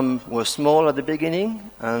 expeditions. Some were small at the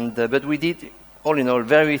beginning, but we did, all in all,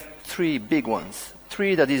 3 big ones.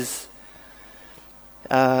 3 that is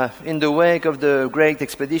in the wake of the great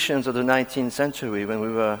expeditions of the 19th century,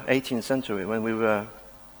 18th century, when we were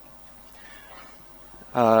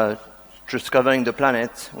discovering the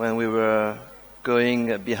planet, when we were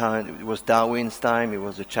going behind. It was Darwin's time, it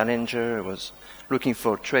was a Challenger, it was looking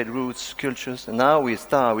for trade routes, cultures, and now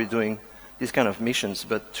we're doing these kind of missions,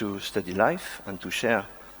 but to study life and to share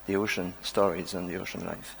the ocean stories and the ocean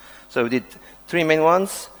life. So we did 3 main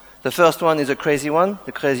ones. The first one is a crazy one,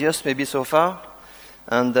 the craziest maybe so far.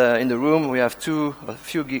 And in the room we have a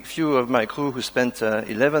few of my crew who spent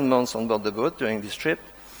 11 months on board the boat during this trip.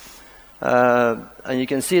 And you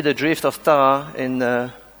can see the drift of Tara in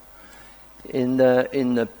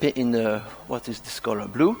what is this color?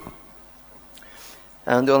 Blue.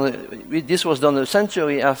 And this was done a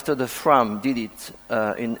century after the Fram did it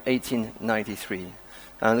in 1893.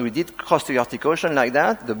 And we did cross the Arctic Ocean like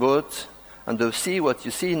that, the boat and the sea. What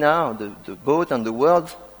you see now, the boat and the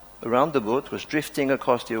world around the boat was drifting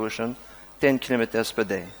across the ocean 10 kilometers per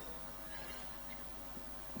day.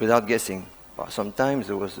 Without guessing.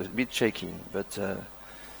 Sometimes it was a bit shaky,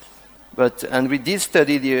 and we did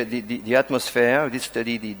study the atmosphere. We did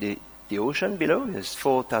study the ocean below. There's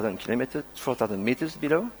 4,000 meters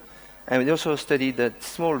below, and we also studied the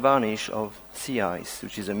small varnish of sea ice,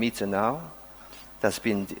 which is a meter now. That's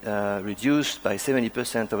been reduced by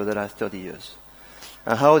 70% over the last 30 years,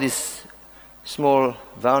 and how this small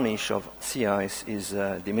varnish of sea ice is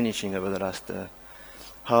diminishing over the last.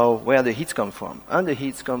 Where the heats come from, and the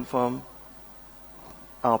heats come from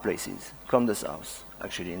our places, from the south,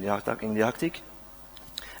 actually, in the Arctic.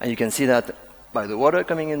 And you can see that by the water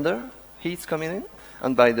coming in there, heat's coming in,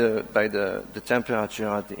 and by the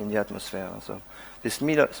temperature in the atmosphere. So this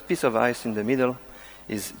piece of ice in the middle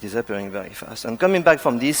is disappearing very fast. And coming back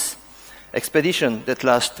from this expedition that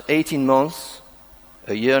lasts 18 months,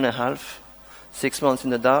 a year and a half, 6 months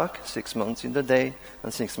in the dark, 6 months in the day,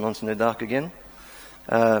 and 6 months in the dark again,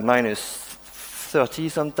 minus 30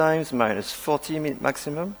 sometimes, minus 40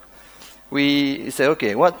 maximum. We say,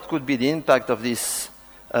 okay, what could be the impact of this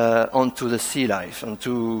onto the sea life,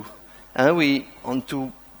 onto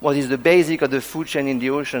what is the basic of the food chain in the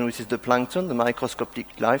ocean, which is the plankton, the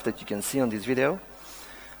microscopic life that you can see on this video.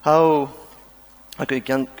 How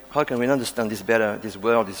can we understand this better? This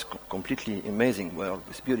world, this completely amazing world,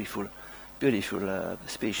 this beautiful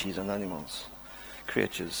species and animals.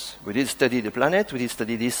 Creatures. We did study the planet, we did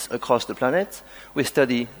study this across the planet. We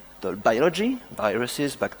study the biology,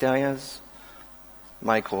 viruses, bacteria,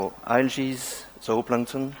 microalgae,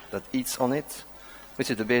 zooplankton that eats on it, which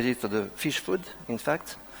is the basis of the fish food, in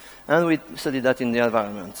fact. And we studied that in the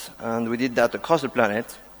environment. And we did that across the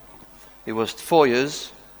planet. It was 4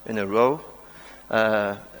 years in a row.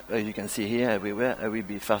 As you can see here, everywhere. I will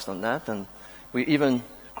be fast on that. And we even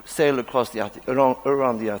sailed across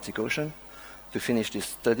around the Arctic Ocean to finish this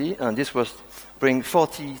study. And this was bring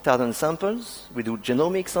 40,000 samples. We do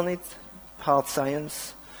genomics on it, hard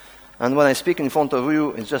science. And when I speak in front of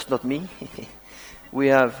you, it's just not me. We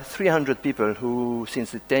have 300 people who,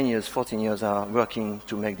 since 10 years, 14 years, are working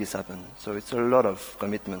to make this happen. So it's a lot of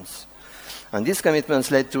commitments. And these commitments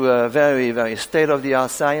led to a very, very state-of-the-art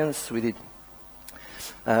science. We did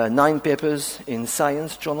 9 papers in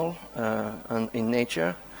Science journal and in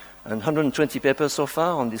Nature, and 120 papers so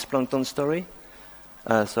far on this plankton story.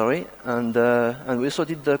 And we also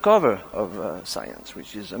did the cover of Science,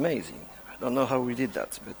 which is amazing. I don't know how we did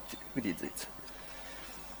that, but we did it.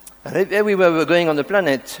 And everywhere we were going on the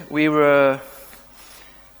planet, we were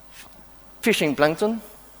fishing plankton,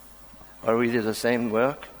 or we did the same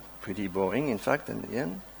work, pretty boring, in fact, in the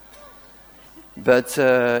end. But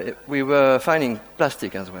we were finding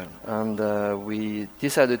plastic as well, and we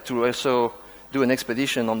decided to also do an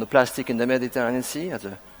expedition on the plastic in the Mediterranean Sea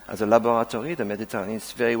as a laboratory. The Mediterranean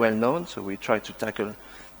is very well known, so we tried to tackle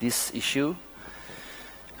this issue.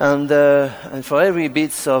 And for every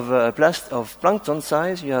bit of plankton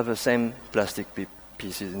size, you have the same plastic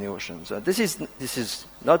pieces in the ocean. So this is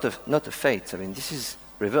not a fate. I mean, this is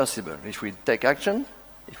reversible. If we take action,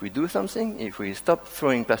 if we do something, if we stop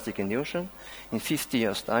throwing plastic in the ocean, in 50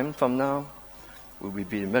 years' time from now, we will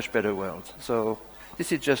be a much better world. So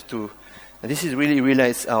this is really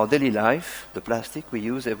relates our daily life, the plastic we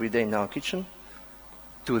use every day in our kitchen,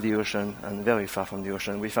 to the ocean and very far from the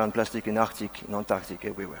ocean. We found plastic in Arctic, in Antarctic,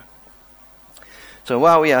 everywhere. So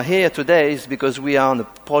why we are here today is because we are on a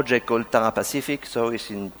project called Tara Pacific. So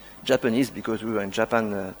it's in Japanese because we were in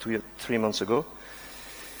Japan 3 months ago.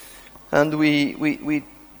 And we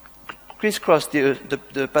crisscrossed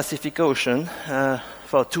the Pacific Ocean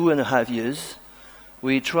for 2.5 years.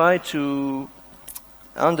 We tried to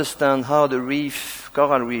understand how the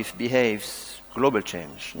coral reef behaves, global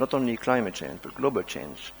change, not only climate change, but global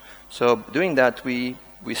change. So doing that, we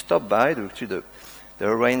stopped by, the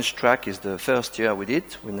arranged track is the first year we did,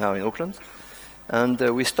 we're now in Auckland, and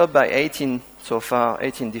we stopped by 18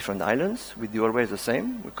 different islands. We do always the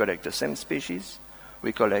same, we collect the same species,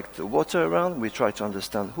 we collect the water around, we try to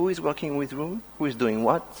understand who is working with whom, who is doing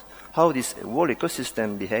what, how this whole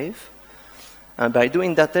ecosystem behave. And by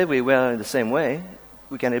doing that everywhere in the same way,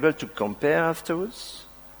 we can be able to compare afterwards,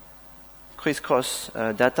 crisscross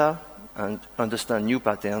data, and understand new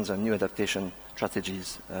patterns and new adaptation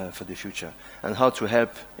strategies for the future, and how to help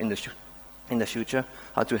in the future,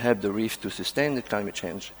 how to help the reef to sustain the climate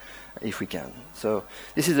change if we can. So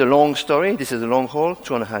this is a long story, this is a long haul,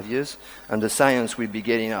 2.5 years, and the science will be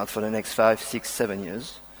getting out for the next 5, 6, 7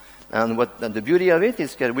 years. And the beauty of it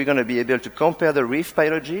is that we're going to be able to compare the reef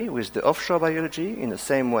biology with the offshore biology in the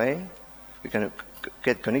same way. We can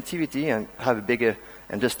get connectivity and have a bigger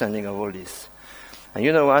understanding of all this. And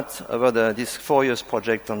you know what? Over this 4 years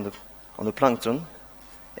project on the plankton,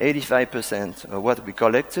 85% of what we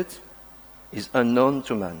collected is unknown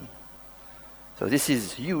to man. So this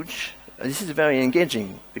is huge. This is very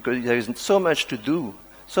engaging because there is so much to do,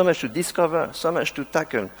 so much to discover, so much to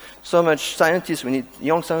tackle, so much scientists. We need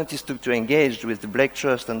young scientists to engage with the Blake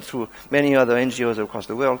Trust and through many other NGOs across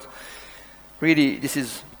the world. Really, this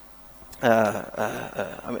is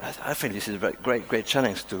I think this is a great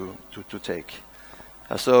challenge to take.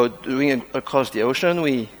 So doing it across the ocean,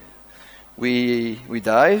 we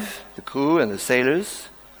dive, the crew and the sailors,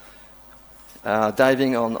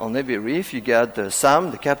 diving on every reef. You got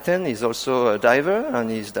Sam, the captain, he's also a diver,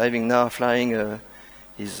 and he's diving now, flying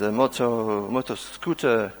his motor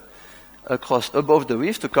scooter above the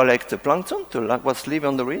reef to collect the plankton, what's living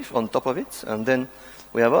on the reef, on top of it. And then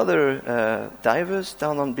we have other divers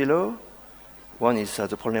down on below. One has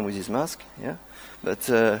a problem with his mask, yeah. But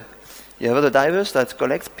you have other divers that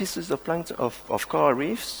collect pieces of plankton of coral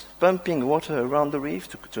reefs, pumping water around the reef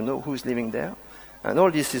to know who's living there. And all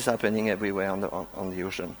this is happening everywhere on the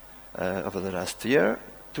ocean over the last year.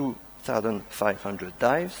 2,500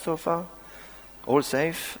 dives so far, all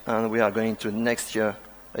safe, and we are going to next year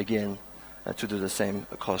again to do the same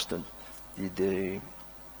across the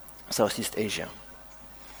Southeast Asia.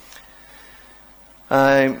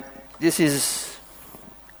 This is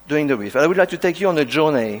doing the reef. I would like to take you on a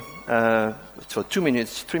journey, for 2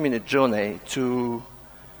 minutes, 3-minute journey to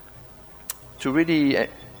really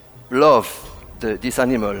love this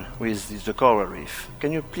animal with the coral reef.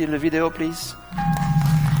 Can you play the video, please?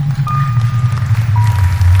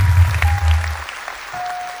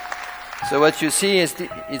 So what you see is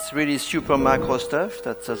it's really super macro stuff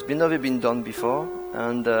that has never been done before.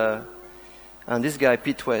 And this guy,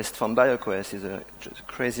 Pete West from BioQuest, is a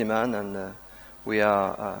crazy man, and we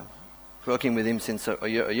are working with him since a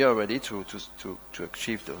year already to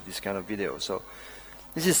achieve this kind of video. So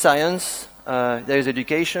this is science. There is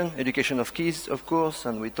education of kids, of course,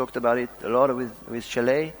 and we talked about it a lot with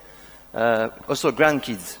Chalet. Also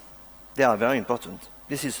grandkids. They are very important.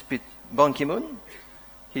 This is Ban Ki-moon.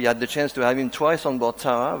 He had the chance to have him twice on board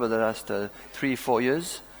Tara over the last 3-4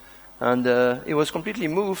 years. And he was completely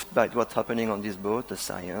moved by what's happening on this boat, the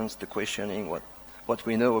science, the questioning, what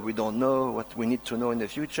we know, what we don't know, what we need to know in the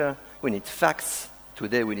future. We need facts.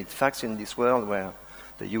 Today we need facts in this world where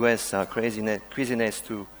the US are craziness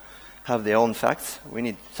to have their own facts. We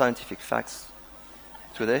need scientific facts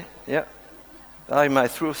today. Yeah. I have my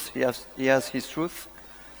truth, he has his truth.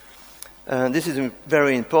 And this is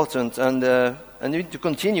very important, and we need to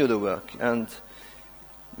continue the work. And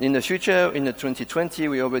in the future, in the 2020,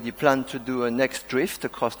 we already plan to do a next drift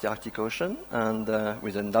across the Arctic Ocean, and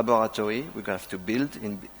with a laboratory we're going to have to build.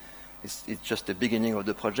 It's just the beginning of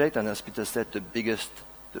the project, and as Peter said,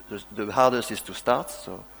 the hardest is to start.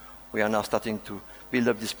 So we are now starting to build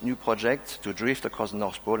up this new project to drift across the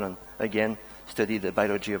North Pole and again study the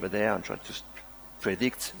biology over there and try to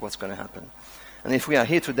predict what's going to happen. And if we are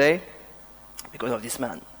here today, because of this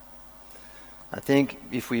man. I think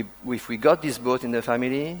if we got this boat in the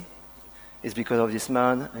family, it's because of this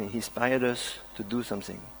man, and he inspired us to do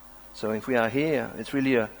something. So if we are here, it's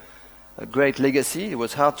really a great legacy. It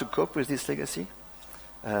was hard to cope with this legacy,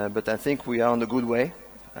 but I think we are on a good way,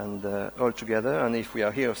 and all together. And if we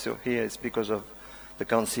are here, so here, it's because of the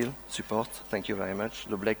council support. Thank you very much.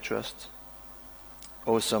 The Blake Trust,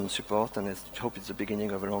 awesome support, and I hope it's the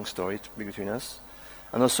beginning of a long story between us.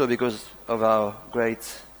 And also because of our great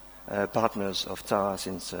partners of Tara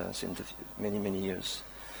since many, many years.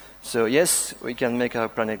 So yes, we can make our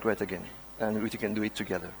planet great again, and we can do it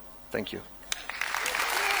together. Thank you.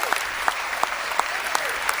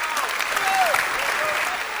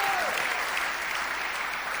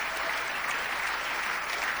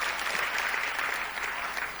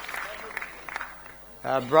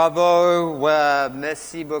 Bravo,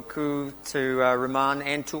 merci beaucoup to Roman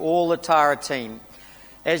and to all the Tara team.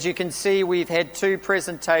 As you can see, we've had 2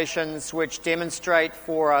 presentations which demonstrate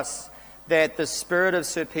for us that the spirit of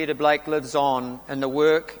Sir Peter Blake lives on in the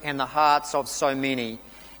work and the hearts of so many,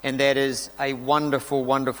 and that is a wonderful,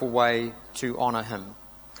 wonderful way to honour him.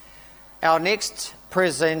 Our next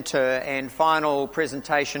presenter and final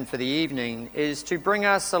presentation for the evening is to bring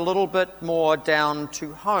us a little bit more down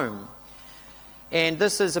to home. And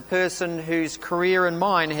this is a person whose career and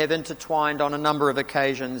mine have intertwined on a number of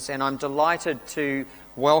occasions, and I'm delighted to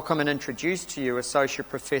welcome and introduce to you Associate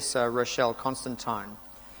Professor Rochelle Constantine.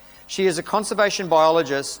 She is a conservation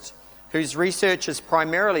biologist whose research is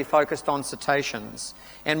primarily focused on cetaceans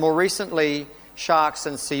and more recently sharks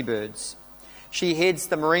and seabirds. She heads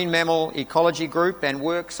the Marine Mammal Ecology Group and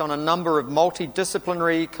works on a number of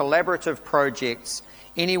multidisciplinary collaborative projects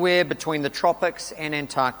anywhere between the tropics and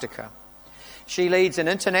Antarctica. She leads an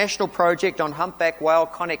international project on humpback whale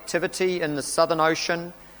connectivity in the Southern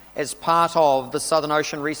Ocean as part of the Southern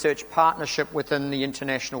Ocean Research Partnership within the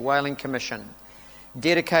International Whaling Commission,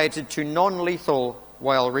 dedicated to non-lethal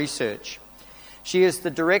whale research. She is the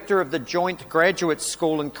director of the Joint Graduate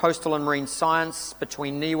School in Coastal and Marine Science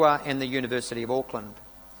between NIWA and the University of Auckland.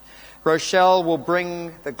 Rochelle will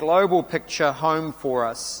bring the global picture home for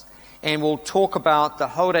us and will talk about the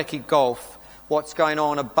Hauraki Gulf, what's going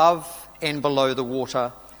on above and below the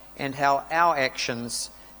water, and how our actions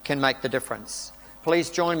can make the difference.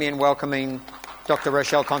 Please join me in welcoming Dr.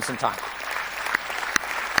 Rochelle Constantine.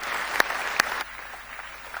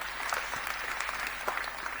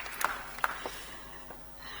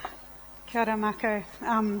 Kia ora, Marco.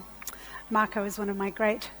 Marco is one of my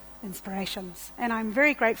great inspirations, and I'm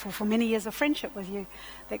very grateful for many years of friendship with you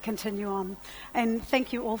that continue on. And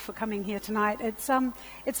thank you all for coming here tonight. It's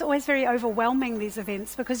always very overwhelming, these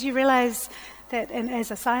events, because you realise that, and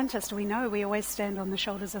as a scientist, we know we always stand on the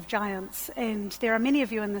shoulders of giants, and there are many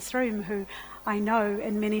of you in this room who I know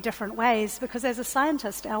in many different ways, because as a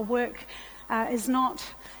scientist, our work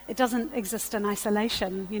it doesn't exist in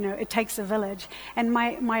isolation. You know, it takes a village. And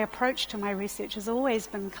my approach to my research has always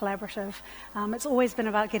been collaborative. It's always been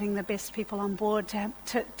about getting the best people on board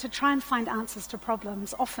to try and find answers to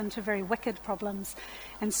problems, often to very wicked problems.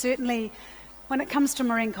 And certainly, when it comes to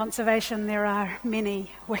marine conservation, there are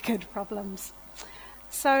many wicked problems.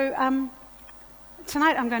 So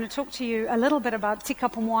tonight I'm going to talk to you a little bit about tika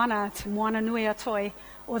pomoana, te moana nui a toi,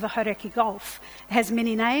 or the Hauraki Gulf. It has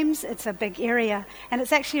many names, it's a big area, and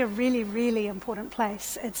it's actually a really, really important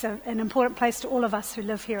place. It's an important place to all of us who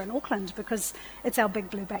live here in Auckland because it's our big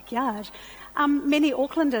blue backyard. Many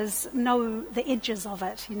Aucklanders know the edges of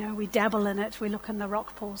it. You know, we dabble in it, we look in the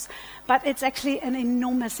rock pools. But it's actually an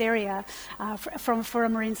enormous area. For a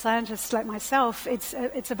marine scientist like myself,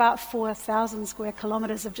 it's about 4,000 square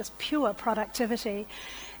kilometres of just pure productivity.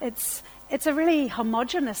 It's a really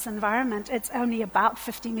homogeneous environment. It's only about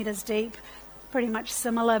 50 metres deep, pretty much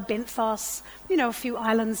similar, benthos, you know, a few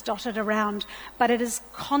islands dotted around, but it is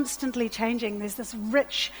constantly changing. There's this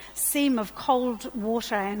rich seam of cold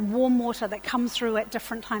water and warm water that come through at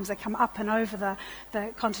different times. They come up and over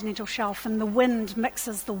the continental shelf, and the wind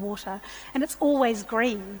mixes the water, and it's always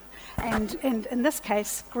green. And in this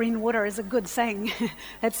case, green water is a good thing.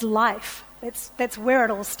 It's life. That's where it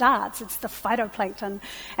all starts. It's the phytoplankton.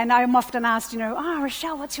 And I'm often asked,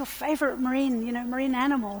 Rochelle, what's your favorite marine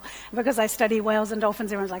animal? Because I study whales and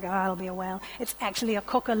dolphins, everyone's like, it'll be a whale. It's actually a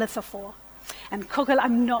coccolithophore. And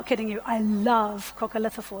I'm not kidding you, I love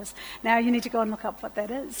coccolithophores. Now you need to go and look up what that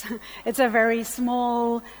is. It's a very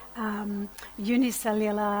small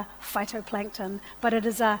unicellular phytoplankton, but it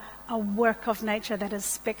is a work of nature that is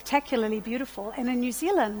spectacularly beautiful. And in New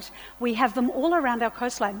Zealand, we have them all around our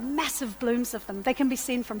coastline, massive blooms of them. They can be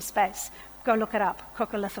seen from space. Go look it up,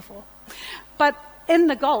 coccolithophore. But in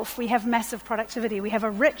the Gulf, we have massive productivity. We have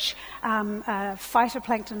a rich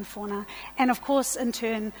phytoplankton fauna, and of course, in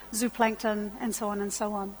turn, zooplankton, and so on and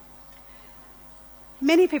so on.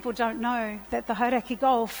 Many people don't know that the Hauraki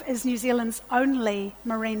Gulf is New Zealand's only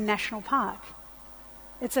marine national park.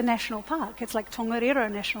 It's a national park. It's like Tongariro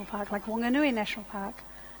National Park, like Whanganui National Park,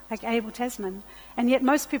 like Abel Tasman. And yet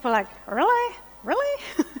most people are like, really? Really?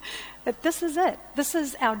 But this is it. This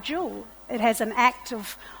is our jewel. It has an act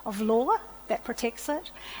of law that protects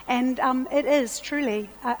it, and it is truly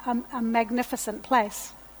a magnificent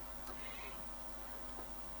place.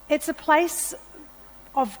 It's a place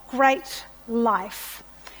of great life,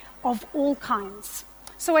 of all kinds.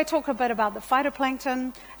 So I talk a bit about the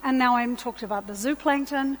phytoplankton, and now I'm talking about the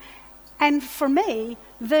zooplankton. And for me,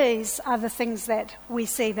 these are the things that we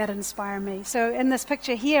see that inspire me. So in this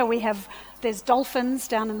picture here, there's dolphins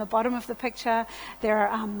down in the bottom of the picture. There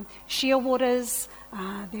are shearwaters.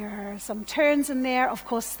 There are some terns in there. Of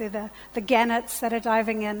course, they're the gannets that are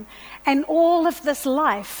diving in. And all of this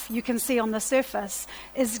life you can see on the surface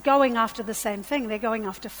is going after the same thing. They're going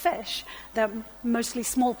after fish. They're mostly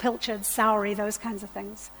small pilchards, saury, those kinds of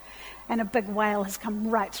things. And a big whale has come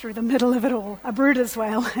right through the middle of it all, a Bruder's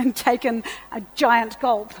whale, and taken a giant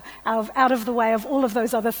gulp out of the way of all of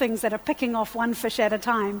those other things that are picking off one fish at a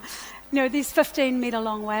time. These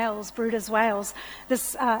 15-metre-long whales, Bruder's whales,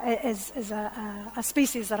 this is a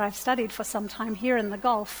species that I've studied for some time here in the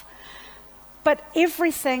Gulf. But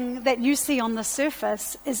everything that you see on the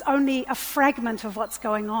surface is only a fragment of what's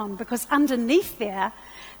going on, because underneath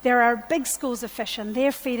there are big schools of fish, and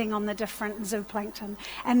they're feeding on the different zooplankton.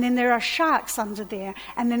 And then there are sharks under there.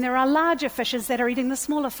 And then there are larger fishes that are eating the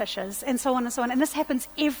smaller fishes, and so on and so on. And this happens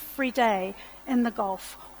every day in the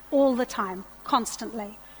Gulf, all the time,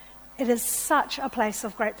 constantly. It is such a place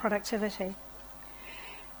of great productivity.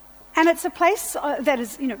 And it's a place that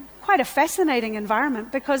is, quite a fascinating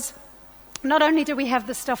environment, because not only do we have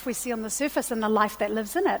the stuff we see on the surface and the life that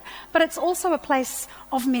lives in it, but it's also a place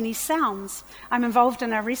of many sounds. I'm involved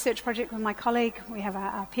in a research project with my colleague. We have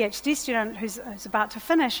a PhD student who's about to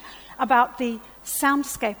finish about the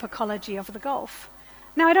soundscape ecology of the Gulf.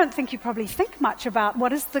 Now, I don't think you probably think much about what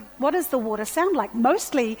does the water sound like.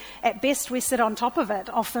 Mostly, at best, we sit on top of it,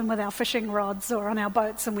 often with our fishing rods or on our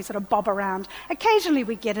boats, and we sort of bob around. Occasionally,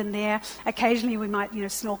 we get in there. Occasionally, we might,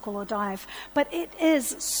 snorkel or dive. But it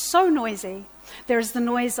is so noisy. There is the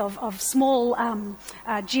noise of small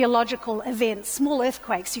geological events, small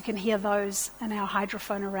earthquakes. You can hear those in our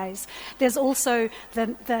hydrophone arrays. There's also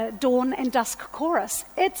the dawn and dusk chorus.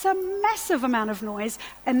 It's a massive amount of noise,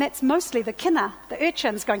 and that's mostly the kina, the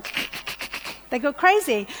urchins going. They go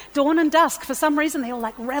crazy. Dawn and dusk, for some reason, they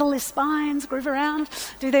all rattle their spines, groove around,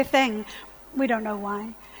 do their thing. We don't know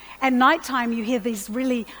why. At nighttime, you hear these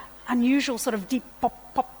really unusual sort of deep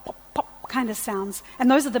pop, pop, pop, pop kind of sounds. And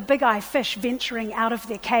those are the big eye fish venturing out of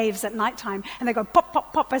their caves at nighttime. And they go pop,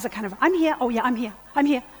 pop, pop as a kind of, I'm here, oh yeah, I'm here, I'm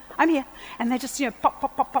here, I'm here. And they just, pop,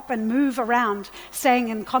 pop, pop, pop and move around, staying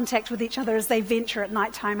in contact with each other as they venture at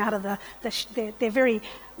nighttime out of their very,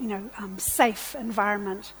 safe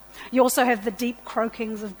environment. You also have the deep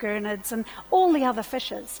croakings of gurnards and all the other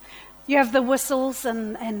fishes. You have the whistles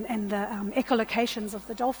and the echolocations of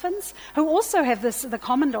the dolphins, who also have this, the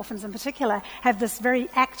common dolphins in particular, have this very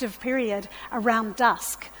active period around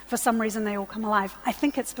dusk. For some reason, they all come alive. I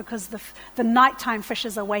think it's because the nighttime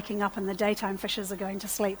fishes are waking up and the daytime fishes are going to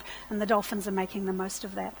sleep, and the dolphins are making the most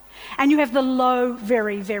of that. And you have the low,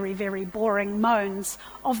 very, very, very boring moans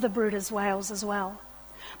of the Bruder's whales as well.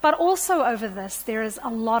 But also over this, there is a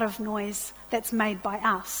lot of noise that's made by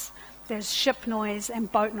us. There's ship noise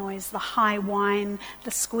and boat noise, the high whine,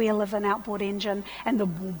 the squeal of an outboard engine, and the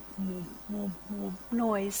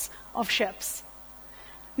noise of ships.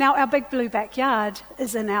 Now, our big blue backyard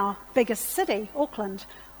is in our biggest city, Auckland.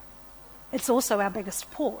 It's also our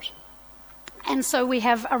biggest port. And so we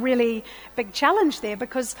have a really big challenge there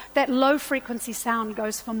because that low-frequency sound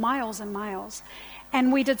goes for miles and miles.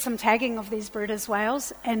 And we did some tagging of these Bruder's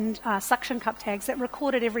whales and suction cup tags that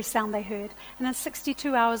recorded every sound they heard. And in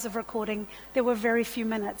 62 hours of recording, there were very few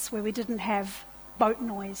minutes where we didn't have boat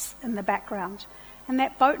noise in the background. And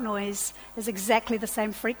that boat noise is exactly the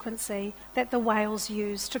same frequency that the whales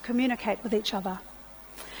use to communicate with each other.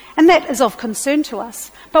 And that is of concern to us.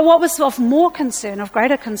 But what was of more concern, of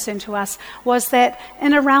greater concern to us, was that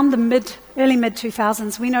in around the early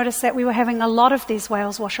mid-2000s, we noticed that we were having a lot of these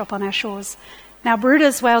whales wash up on our shores. Now,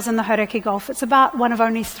 Bruder's whales in the Hauraki Gulf, it's about one of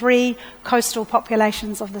only 3 coastal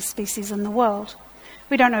populations of this species in the world.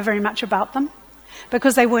 We don't know very much about them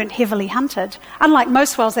because they weren't heavily hunted. Unlike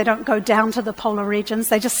most whales, they don't go down to the polar regions.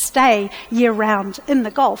 They just stay year-round in the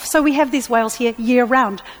Gulf. So we have these whales here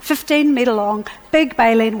year-round, 15-metre long, big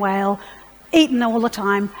baleen whale, eaten all the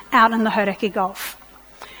time out in the Hauraki Gulf.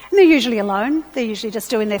 And they're usually alone. They're usually just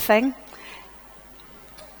doing their thing.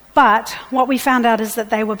 But what we found out is that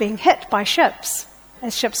they were being hit by ships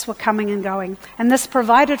as ships were coming and going. And this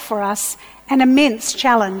provided for us an immense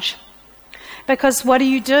challenge. Because what do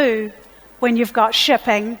you do when you've got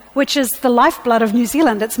shipping, which is the lifeblood of New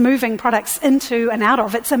Zealand? It's moving products into and out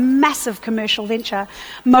of. It's a massive commercial venture.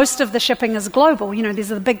 Most of the shipping is global. You know,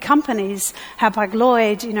 these are the big companies,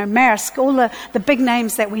 Hapag-Lloyd, Maersk, all the big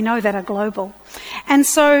names that we know that are global. And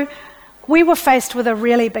so we were faced with a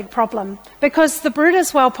really big problem because the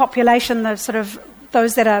Bruder's whale population, those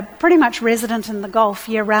that are pretty much resident in the Gulf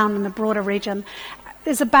year-round in the broader region,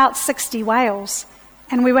 is about 60 whales.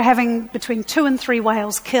 And we were having between 2 and 3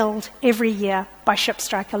 whales killed every year by ship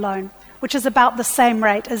strike alone, which is about the same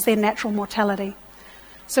rate as their natural mortality.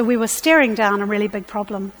 So we were staring down a really big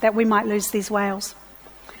problem that we might lose these whales.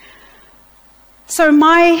 So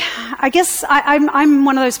I guess I'm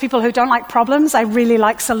one of those people who don't like problems. I really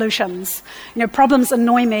like solutions. Problems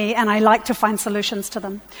annoy me, and I like to find solutions to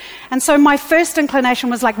them. And so my first inclination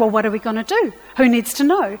was like, well, what are we going to do? Who needs to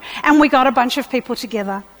know? And we got a bunch of people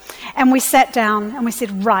together, and we sat down, and we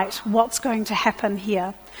said, right, what's going to happen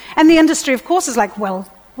here? And the industry, of course, is like, well,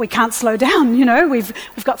 we can't slow down, we've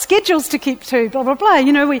got schedules to keep to, blah, blah, blah.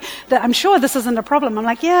 I'm sure this isn't a problem. I'm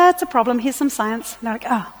like, yeah, it's a problem. Here's some science. And they're like,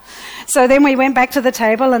 oh. So then we went back to the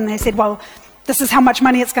table and they said, well, this is how much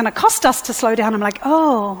money it's going to cost us to slow down. I'm like,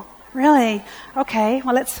 oh, really? Okay,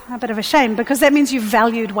 well, it's a bit of a shame because that means you've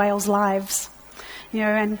valued whales' lives.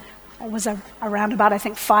 And it was around about, I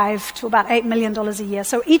think, $5 to about $8 million a year.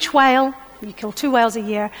 So each whale, you kill 2 whales a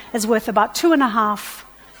year, is worth about 2.5,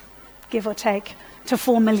 give or take, to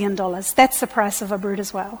 $4 million. That's the price of a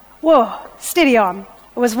Bruder's whale. Whoa, steady on.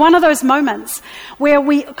 It was one of those moments where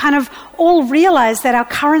we kind of all realized that our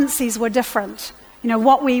currencies were different.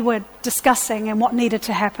 What we were discussing and what needed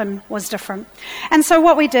to happen was different. And so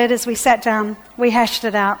what we did is we sat down, we hashed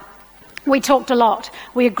it out, we talked a lot,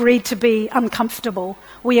 we agreed to be uncomfortable,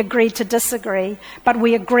 we agreed to disagree, but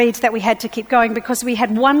we agreed that we had to keep going because we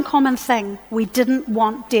had one common thing: we didn't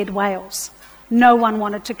want dead whales. No one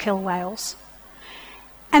wanted to kill whales.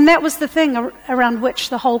 And that was the thing around which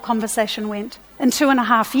the whole conversation went. In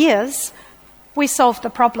 2.5 years, we solved the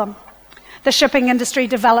problem. The shipping industry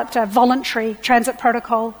developed a voluntary transit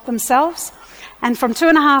protocol themselves, and from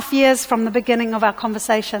 2.5 years from the beginning of our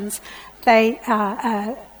conversations, they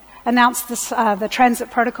announced the transit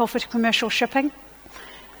protocol for commercial shipping.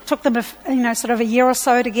 It took them a year or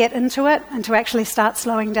so to get into it and to actually start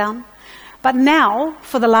slowing down. But now,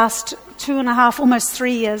 for the last 2.5, almost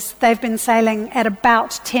 3 years, they've been sailing at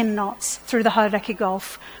about 10 knots through the Hauraki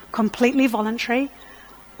Gulf, completely voluntary,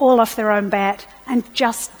 all off their own bat, and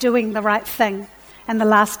just doing the right thing. And the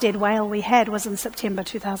last dead whale we had was in September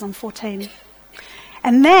 2014.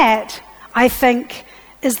 And that, I think,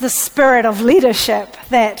 is the spirit of leadership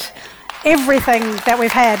that everything that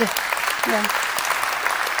we've had. Yeah.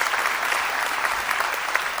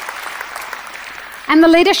 And the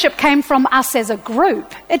leadership came from us as a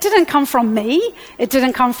group. It didn't come from me. It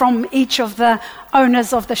didn't come from each of the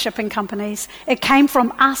owners of the shipping companies. It came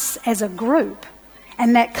from us as a group.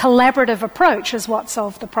 And that collaborative approach is what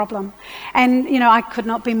solved the problem. And, you know, I could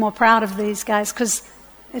not be more proud of these guys because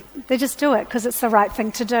they just do it because it's the right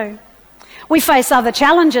thing to do. We face other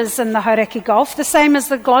challenges in the Hauraki Gulf, the same as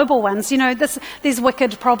the global ones. You know, these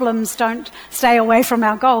wicked problems don't stay away from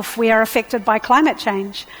our Gulf. We are affected by climate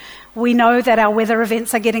change. We know that our weather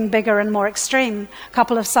events are getting bigger and more extreme. A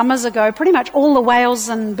couple of summers ago, pretty much all the whales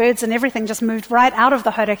and birds and everything just moved right out of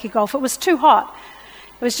the Hauraki Gulf. It was too hot.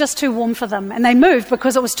 It was just too warm for them. And they moved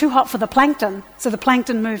because it was too hot for the plankton. So the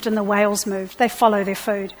plankton moved and the whales moved. They follow their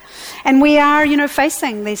food. And we are, you know,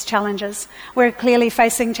 facing these challenges. We're clearly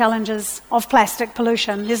facing challenges of plastic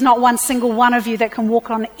pollution. There's not one single one of you that can walk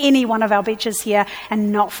on any one of our beaches here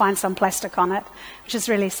and not find some plastic on it, which is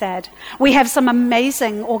really sad. We have some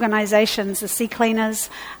amazing organizations, the Sea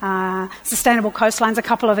Cleaners, Sustainable Coastlines, a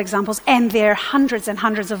couple of examples, and there are hundreds and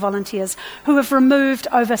hundreds of volunteers who have removed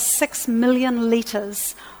over 6 million litres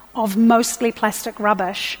of mostly plastic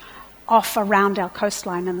rubbish off around our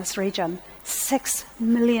coastline in this region. 6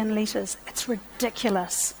 million litres. It's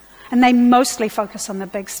ridiculous. And they mostly focus on the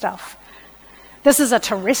big stuff. This is a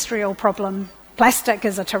terrestrial problem. Plastic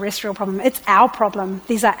is a terrestrial problem. It's our problem.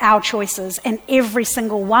 These are our choices. And every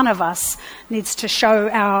single one of us needs to show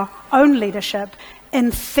our own leadership in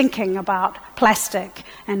thinking about plastic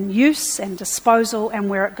and use and disposal and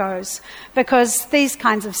where it goes. Because these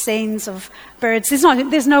kinds of scenes of birds,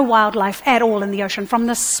 there's no wildlife at all in the ocean, from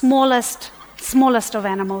the smallest of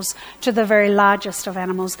animals to the very largest of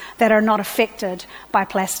animals that are not affected by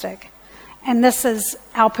plastic. And this is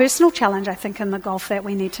our personal challenge, I think, in the Gulf that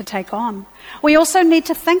we need to take on. We also need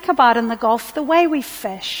to think about in the Gulf the way we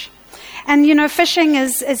fish. And, you know, fishing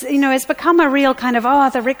has become a real kind of,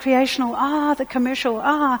 the recreational, the commercial,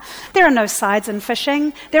 There are no sides in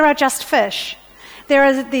fishing. There are just fish. There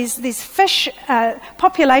are these fish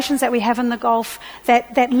populations that we have in the Gulf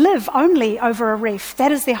that live only over a reef.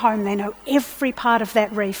 That is their home. They know every part of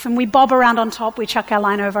that reef. And we bob around on top, we chuck our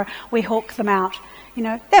line over, we hawk them out. You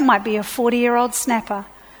know, that might be a 40-year-old snapper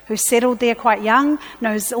who settled there quite young,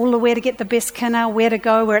 knows all the where to get the best kinner, where to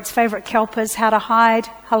go, where its favourite kelp is, how to hide,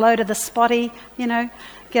 hello to the spotty, you know,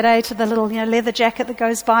 g'day to the little leather jacket that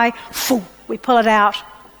goes by. We pull it out.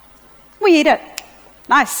 We eat it.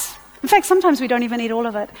 Nice. In fact, sometimes we don't even eat all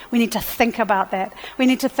of it. We need to think about that. We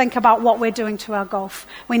need to think about what we're doing to our Gulf.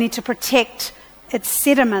 We need to protect its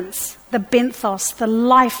sediments, the benthos, the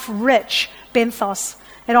life-rich benthos.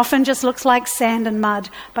 It often just looks like sand and mud,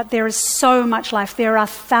 but there is so much life. There are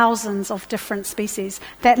thousands of different species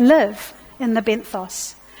that live in the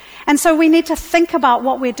benthos. And so we need to think about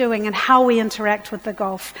what we're doing and how we interact with the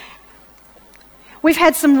Gulf. We've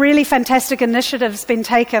had some really fantastic initiatives been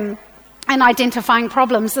taken in identifying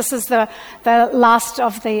problems. This is the last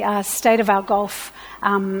of the State of our Gulf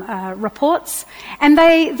reports. And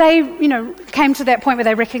they came to that point where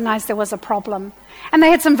they recognized there was a problem. And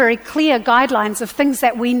they had some very clear guidelines of things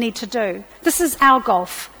that we need to do. This is our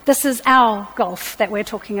Gulf. This is our Gulf that we're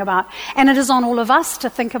talking about. And it is on all of us to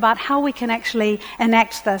think about how we can actually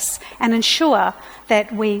enact this and ensure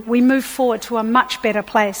that we move forward to a much better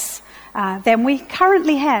place than we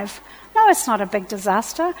currently have. No, it's not a big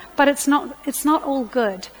disaster, but it's not all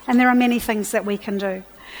good. And there are many things that we can do.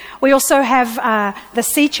 We also have the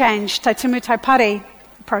sea change, Te Tumu Taipari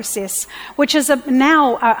process, which is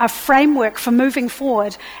now a framework for moving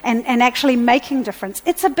forward and actually making difference.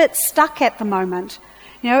 It's a bit stuck at the moment.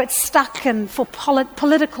 You know, it's stuck for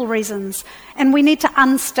political reasons, and we need to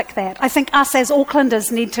unstick that. I think us as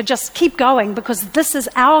Aucklanders need to just keep going because this is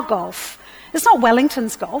our Gulf. It's not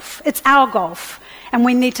Wellington's Gulf, it's our Gulf, and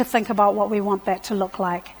we need to think about what we want that to look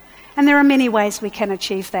like. And there are many ways we can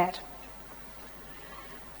achieve that.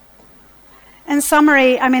 In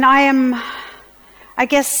summary, I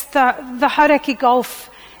guess the Hauraki Gulf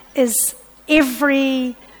is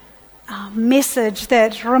every message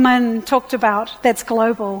that Roman talked about that's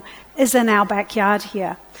global is in our backyard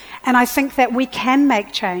here. And I think that we can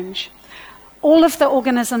make change. All of the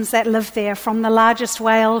organisms that live there, from the largest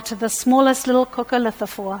whale to the smallest little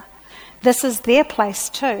cuculithophore, this is their place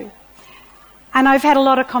too. And I've had a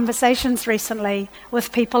lot of conversations recently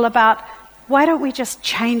with people about why don't we just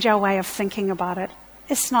change our way of thinking about it?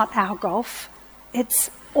 It's not our Gulf.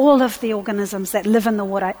 It's all of the organisms that live in the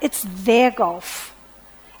water. It's their Gulf.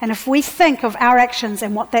 And if we think of our actions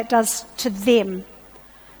and what that does to them,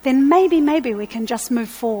 then maybe we can just move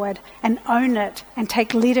forward and own it and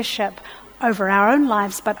take leadership over our own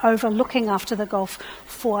lives, but over looking after the Gulf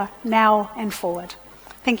for now and forward.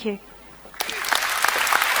 Thank you.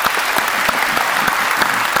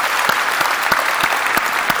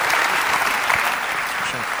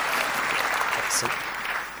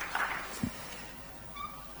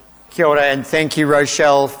 Kia ora, and thank you,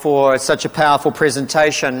 Rochelle, for such a powerful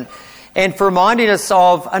presentation and for reminding us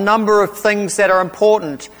of a number of things that are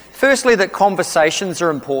important. Firstly, that conversations are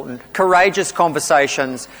important, courageous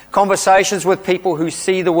conversations, conversations with people who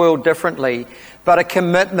see the world differently, but a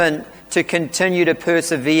commitment to continue to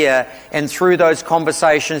persevere and through those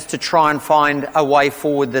conversations to try and find a way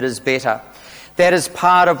forward that is better. That is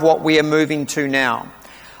part of what we are moving to now.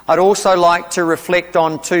 I'd also like to reflect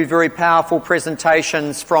on two very powerful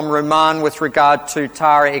presentations from Roman with regard to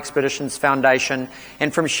Tara Expeditions Foundation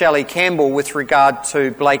and from Shelley Campbell with regard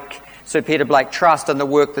to Sir Peter Blake Trust and the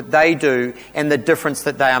work that they do and the difference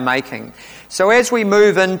that they are making. So as we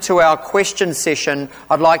move into our question session,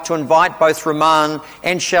 I'd like to invite both Roman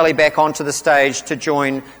and Shelley back onto the stage to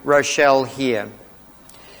join Rochelle here.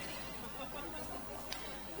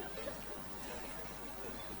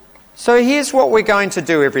 So here's what we're going to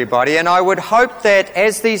do, everybody, and I would hope that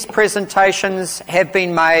as these presentations have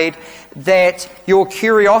been made, that your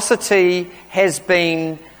curiosity has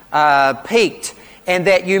been piqued and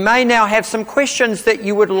that you may now have some questions that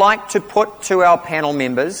you would like to put to our panel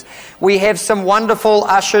members. We have some wonderful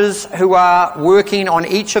ushers who are working on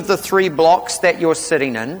each of the 3 blocks that you're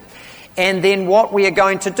sitting in, and then what we are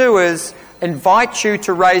going to do is invite you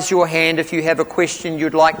to raise your hand if you have a question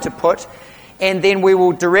you'd like to put. And then I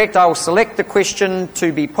will select the question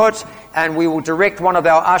to be put, and we will direct one of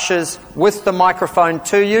our ushers with the microphone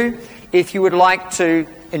to you. If you would like to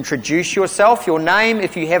introduce yourself, your name,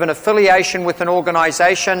 if you have an affiliation with an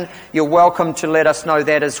organisation, you're welcome to let us know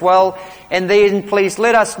that as well. And then please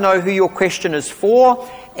let us know who your question is for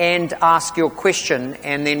and ask your question,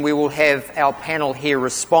 and then we will have our panel here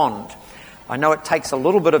respond. I know it takes a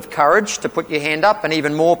little bit of courage to put your hand up, and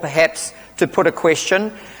even more perhaps to put a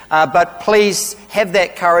question. But please have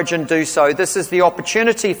that courage and do so. This is the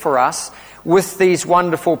opportunity for us with these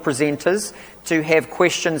wonderful presenters to have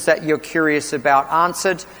questions that you're curious about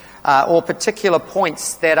answered or particular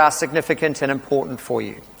points that are significant and important for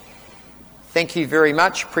you. Thank you very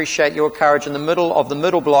much. Appreciate your courage in the middle of the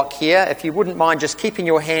middle block here. If you wouldn't mind just keeping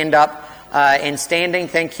your hand up and standing,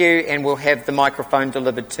 thank you, and we'll have the microphone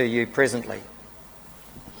delivered to you presently.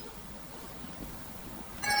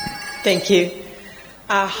 Thank you.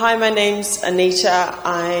 Hi, my name's Anita.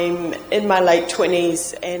 I'm in my late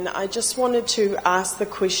 20s, and I just wanted to ask the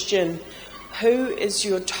question, who is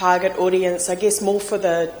your target audience? I guess more for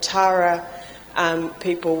the Tara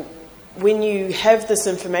people. When you have this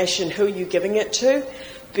information, who are you giving it to?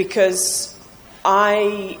 Because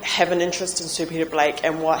I have an interest in Sir Peter Blake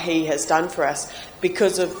and what he has done for us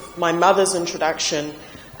because of my mother's introduction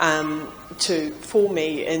for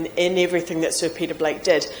me in everything that Sir Peter Blake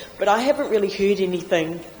did. But I haven't really heard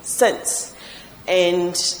anything since.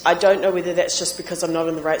 And I don't know whether that's just because I'm not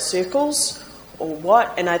in the right circles or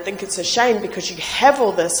what. And I think it's a shame because you have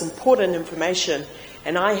all this important information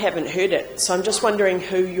and I haven't heard it. So I'm just wondering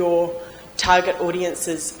who your target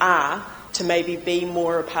audiences are to maybe be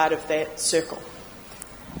more a part of that circle.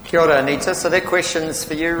 Kia ora, Anita. So that question's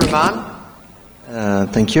for you, Roman.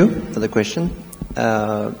 Thank you for the question.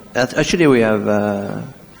 Actually, we have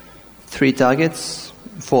 4 targets.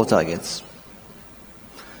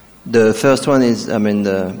 The first one is,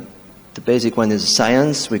 the basic one is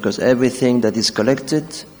science, because everything that is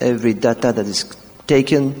collected, every data that is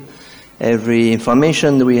taken, every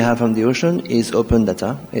information we have from the ocean is open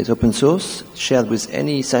data, is open source, shared with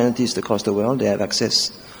any scientist across the world. They have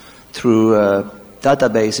access through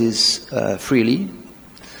databases freely.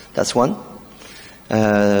 That's one.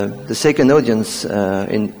 The second audience,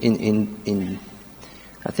 in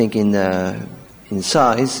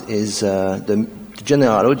size, is the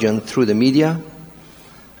general audience through the media,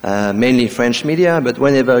 mainly French media. But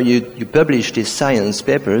whenever you publish these science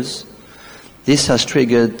papers, this has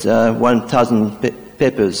triggered 1,000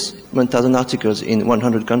 papers, 1,000 articles in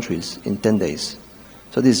 100 countries in 10 days.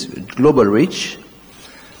 So this global reach,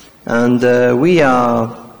 and we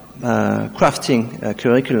are crafting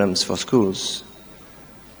curriculums for schools.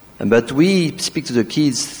 But we speak to the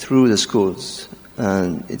kids through the schools,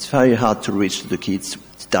 and it's very hard to reach the kids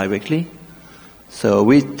directly. So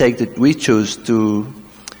we choose to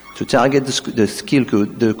target the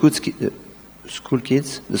school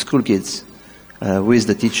kids with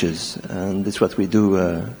the teachers, and that's what we do.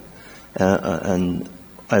 And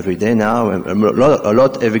every day now,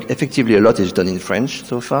 effectively a lot is done in French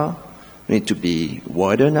so far. We need to be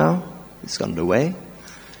wider now. It's on the way.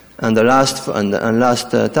 And the last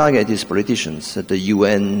target is politicians. At the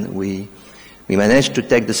UN, we managed to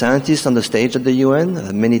take the scientists on the stage at the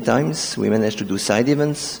UN many times. We managed to do side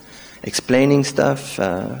events, explaining stuff,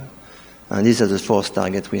 and this is the 4th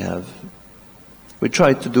target we have. We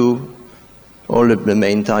try to do all the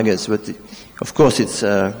main targets. But of course, it's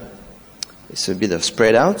a bit of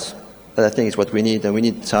spread out. But I think it's what we need, and we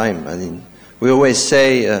need time. I mean, we always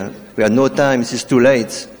say we have no time. This is too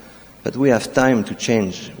late. But we have time to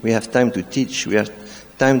change. We have time to teach. We have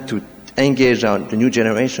time to engage the new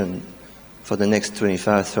generation for the next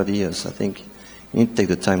 25, 30 years. I think you need to take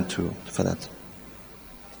the time for that.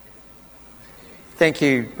 Thank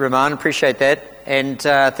you, Roman. Appreciate that. And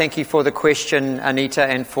thank you for the question, Anita,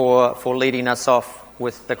 and for leading us off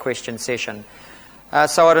with the question session.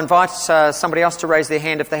 So I'd invite somebody else to raise their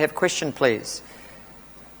hand if they have a question, please.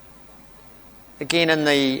 Again, in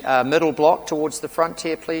the middle block towards the front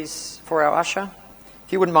here, please, for our usher.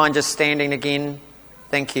 If you wouldn't mind just standing again.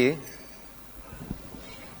 Thank you.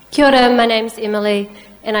 Kia ora, my name's Emily,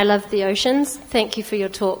 and I love the oceans. Thank you for your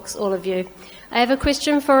talks, all of you. I have a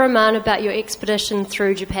question for Roman about your expedition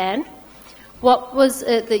through Japan. What was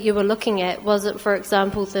it that you were looking at? Was it, for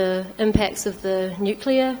example, the impacts of the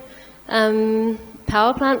nuclear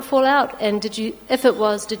power plant fallout? And if it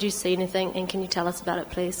was, did you see anything? And can you tell us about it,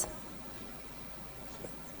 please?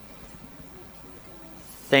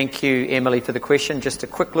 Thank you, Emily, for the question. Just a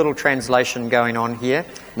quick little translation going on here.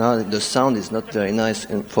 No, the sound is not very nice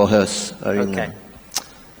for us. Okay.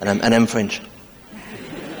 And I'm French.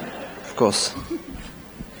 Of course.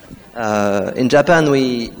 In Japan,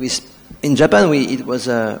 we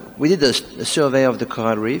did a survey of the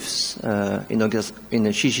coral reefs in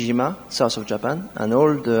Shishijima, south of Japan, and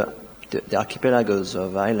all the archipelagos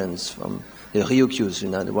of islands from the Ryukyus,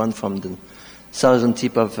 the one from the southern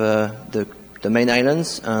tip of the main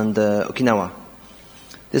islands and Okinawa.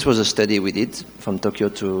 This was a study we did from Tokyo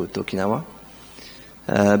to Okinawa.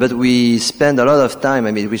 But we spent a lot of time.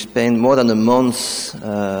 I mean, we spent more than a month,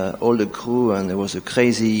 all the crew, and it was a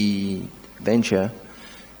crazy venture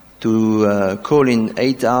to call in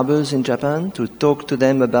 8 harbors in Japan to talk to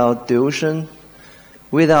them about the ocean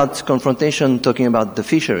without confrontation, talking about the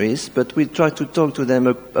fisheries, but we tried to talk to them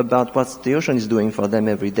about what the ocean is doing for them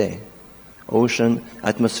every day. Ocean,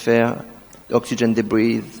 atmosphere, oxygen they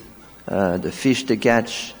breathe, the fish they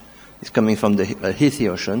catch is coming from the healthy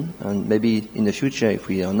ocean, and maybe in the future, if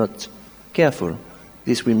we are not careful,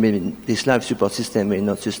 this life support system will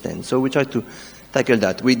not sustain. So we try to tackle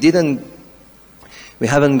that. We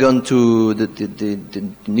haven't gone to the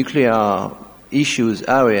nuclear issues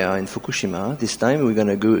area in Fukushima this time. We're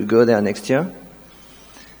going to go there next year,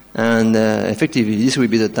 and effectively, this will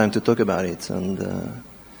be the time to talk about it.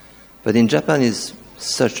 But in Japan is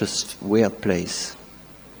such a weird place.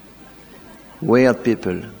 Weird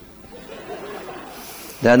people.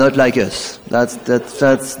 They are not like us.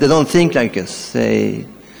 They don't think like us. It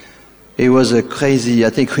was a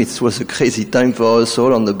crazy time for us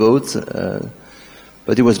all on the boat,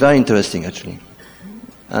 but it was very interesting actually.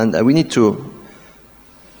 And we need to.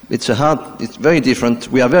 It's very different.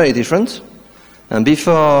 We are very different. And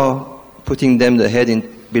before putting them the head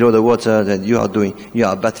in below the water that you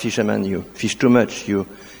are a bad fisherman, you fish too much, you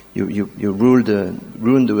ruin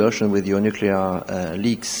the ocean with your nuclear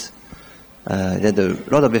leaks. They had a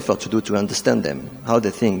lot of effort to do to understand them, how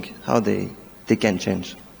they think, how they can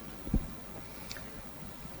change.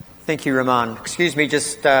 Thank you, Roman. Excuse me,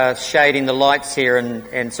 just shading the lights here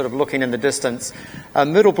and sort of looking in the distance.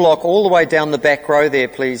 Middle block all the way down the back row there,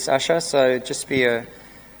 please, Usher. So just be a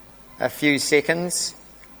few seconds.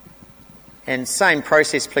 And same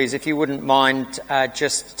process, please, if you wouldn't mind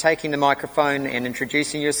just taking the microphone and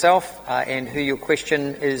introducing yourself and who your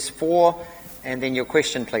question is for, and then your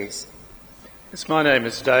question, please. Yes, my name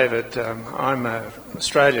is David. I'm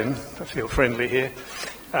Australian. I feel friendly here.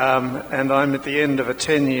 And I'm at the end of a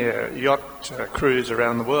 10-year yacht cruise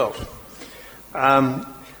around the world.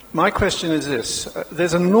 My question is this.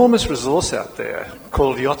 There's an enormous resource out there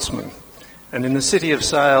called yachtsmen, and in the city of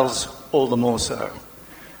sails, all the more so.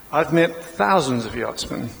 I've met thousands of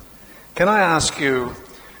yachtsmen. Can I ask you,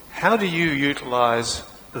 how do you utilise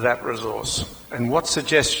that resource, and what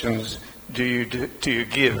suggestions do you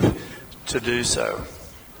give to do so?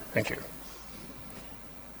 Thank you.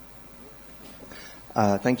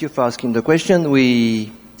 Thank you for asking the question.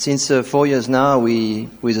 Since 4 years now,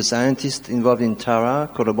 with a scientist involved in Tara,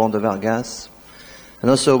 called Bond de Vargas, and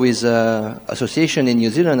also with an association in New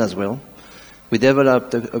Zealand as well, we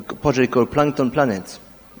developed a project called Plankton Planet.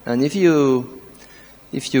 And if you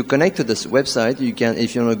connect to this website, you can,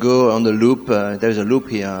 if you want to go on the loop, there's a loop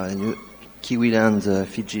here, Kiwi land,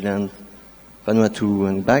 Fiji land, Vanuatu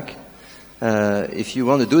and back. If you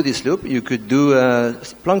want to do this loop, you could do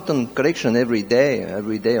plankton collection every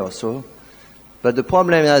day or so. But the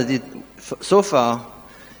problem is so far,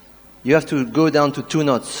 you have to go down to 2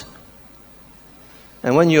 knots.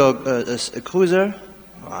 And when you're a cruiser,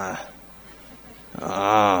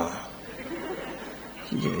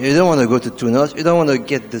 You don't want to go to 2 knots. You don't want to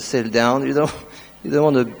get the sail down. You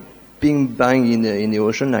don't want to bang in the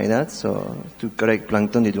ocean like that. So to collect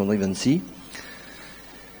plankton you don't even see.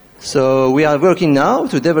 So we are working now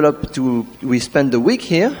to develop. We spend the week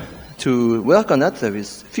here to work on that. There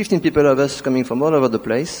is 15 people of us coming from all over the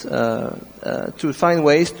place to find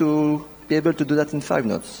ways to be able to do that in 5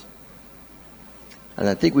 knots. And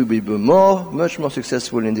I think we will be much more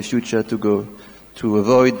successful in the future to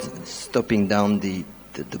avoid stopping down the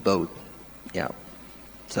boat. Yeah.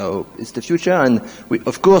 So it's the future, and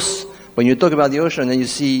of course, when you talk about the ocean and you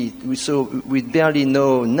see, we barely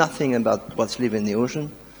know nothing about what's living in the ocean,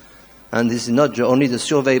 and this is not only the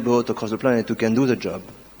survey boat across the planet who can do the job.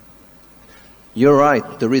 You're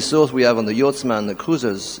right, the resource we have on the yachtsman, the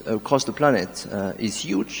cruisers across the planet is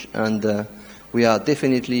huge, and we are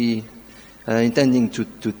definitely intending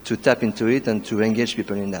to tap into it and to engage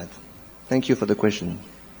people in that. Thank you for the question.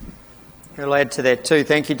 I'll add to that too.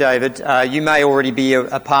 Thank you, David. You may already be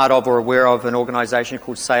a part of or aware of an organisation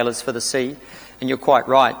called Sailors for the Sea, and you're quite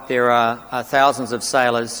right. There are thousands of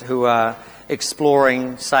sailors who are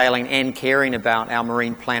exploring, sailing and caring about our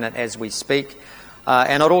marine planet as we speak.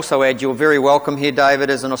 And I'd also add you're very welcome here, David,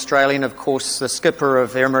 as an Australian. Of course, the skipper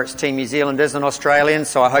of the Emirates Team New Zealand is an Australian,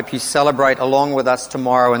 so I hope you celebrate along with us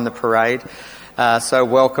tomorrow in the parade. So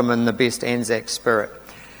welcome in the best Anzac spirit.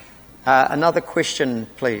 Another question,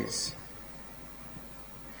 please.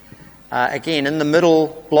 Again, in the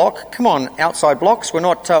middle block. Come on, outside blocks. We're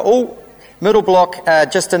not all middle block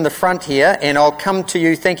just in the front here, and I'll come to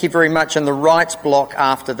you, thank you very much, in the right block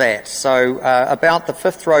after that. So about the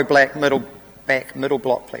 5th row back middle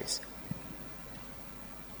block, please.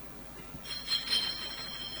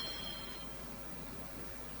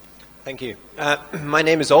 Thank you. My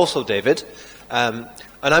name is also David, and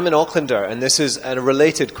I'm an Aucklander, and this is a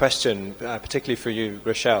related question, particularly for you,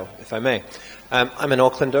 Rochelle, if I may. I'm an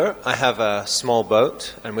Aucklander. I have a small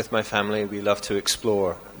boat, and with my family we love to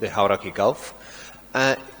explore the Hauraki Gulf.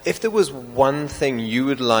 If there was one thing you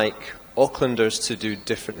would like Aucklanders to do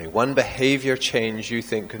differently, one behaviour change you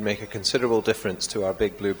think could make a considerable difference to our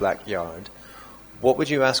big blue-black yard, what would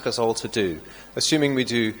you ask us all to do? Assuming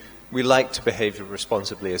we like to behave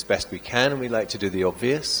responsibly as best we can, and we like to do the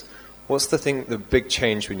obvious, what's the big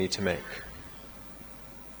change we need to make?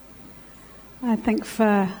 I think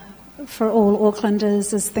for all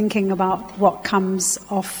Aucklanders is thinking about what comes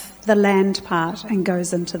off the land part and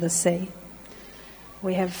goes into the sea.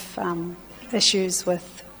 We have issues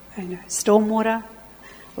with stormwater,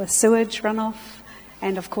 with sewage runoff,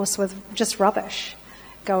 and of course with just rubbish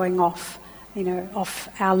going off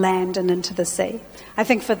our land and into the sea. I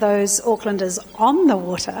think for those Aucklanders on the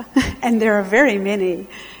water, and there are very many,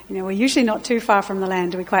 we're usually not too far from the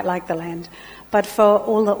land, we quite like the land, but for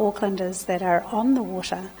all the Aucklanders that are on the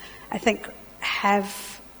water, I think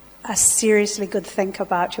have a seriously good think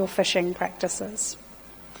about your fishing practices,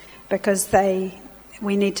 because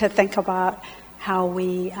we need to think about how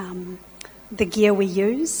the gear we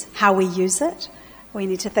use, how we use it. We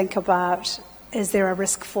need to think about, is there a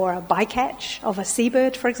risk for a bycatch of a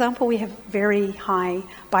seabird, for example? We have very high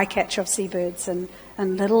bycatch of seabirds and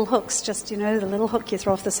little hooks, just, the little hook you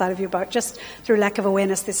throw off the side of your boat. Just through lack of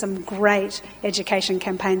awareness, there's some great education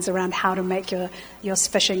campaigns around how to make your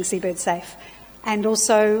fishing seabird safe. And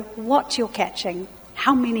also what you're catching,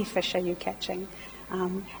 how many fish are you catching?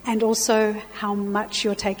 And also how much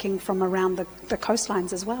you're taking from around the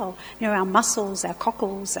coastlines as well. Our mussels, our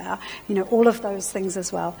cockles, all of those things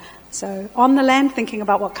as well. So on the land, thinking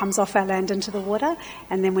about what comes off our land into the water,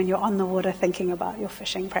 and then when you're on the water, thinking about your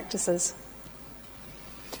fishing practices.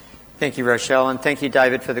 Thank you, Rochelle, and thank you,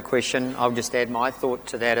 David, for the question. I'll just add my thought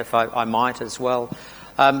to that, if I might as well.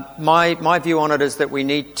 My view on it is that we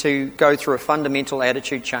need to go through a fundamental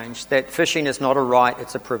attitude change, that fishing is not a right,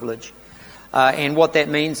 it's a privilege. And what that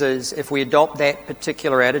means is, if we adopt that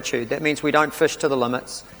particular attitude, that means we don't fish to the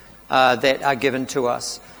limits that are given to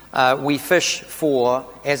us. We fish for,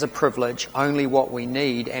 as a privilege, only what we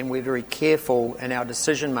need, and we're very careful in our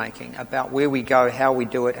decision making about where we go, how we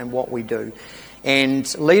do it, and what we do.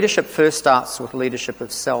 And leadership first starts with leadership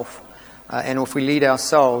of self. And if we lead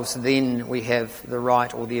ourselves, then we have the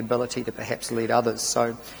right or the ability to perhaps lead others.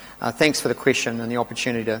 So thanks for the question and the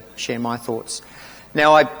opportunity to share my thoughts.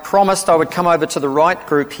 Now, I promised I would come over to the right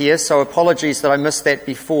group here, so apologies that I missed that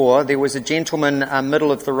before. There was a gentleman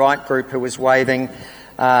middle of the right group who was waving,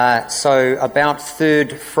 so about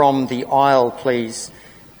third from the aisle, please.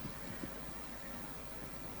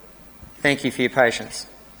 Thank you for your patience.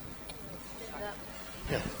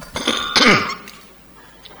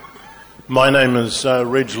 My name is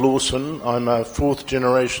Reg Lawson. I'm a fourth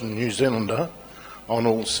generation New Zealander. on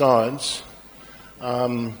all sides.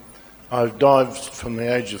 I've dived from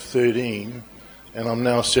the age of 13 and I'm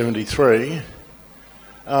now 73.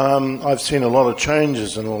 I've seen a lot of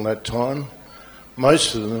changes in all that time,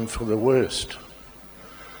 most of them for the worst.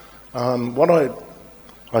 I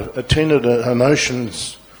attended an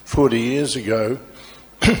oceans 40 years ago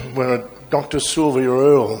when Dr. Sylvia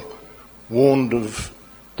Earle warned of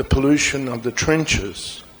the pollution of the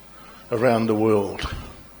trenches around the world.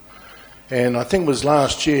 And I think it was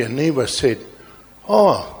last year, Neva said,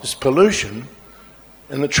 "Oh, there's pollution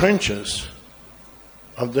in the trenches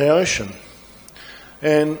of the ocean."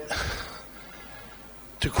 And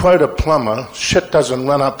to quote a plumber, shit doesn't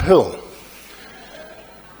run uphill.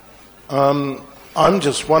 I'm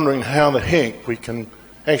just wondering how the heck we can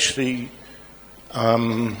actually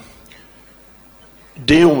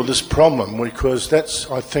deal with this problem, because that's,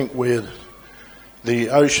 I think, where the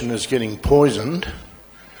ocean is getting poisoned.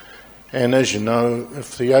 And as you know,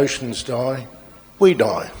 if the oceans die, we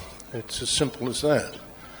die. It's as simple as that.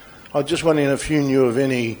 I was just wondering if you knew of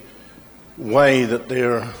any way that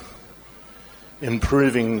they're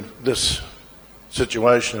improving this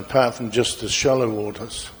situation apart from just the shallow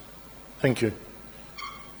waters. Thank you.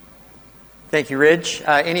 Thank you, Reg.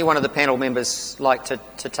 Any one of the panel members like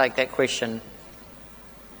to take that question?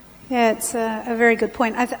 Yeah, it's a very good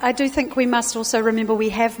point. I do think we must also remember we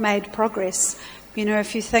have made progress. You know,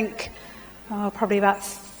 if you think probably about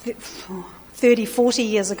 30, 40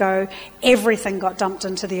 years ago, everything got dumped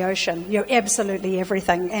into the ocean, absolutely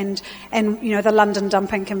everything. And the London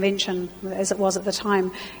Dumping Convention, as it was at the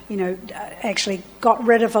time, actually got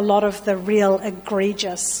rid of a lot of the real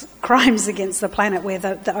egregious crimes against the planet where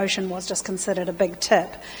the ocean was just considered a big tip.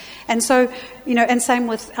 And so, and same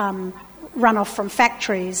with runoff from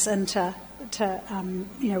factories into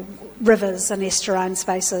rivers and estuarine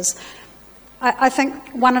spaces. I think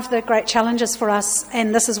one of the great challenges for us,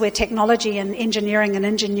 and this is where technology and engineering and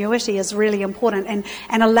ingenuity is really important,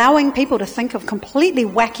 and allowing people to think of completely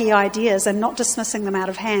wacky ideas and not dismissing them out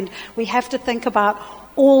of hand. We have to think about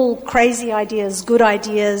all crazy ideas, good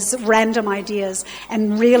ideas, random ideas,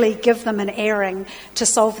 and really give them an airing to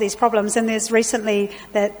solve these problems. And there's recently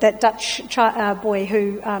that Dutch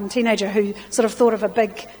teenager who sort of thought of a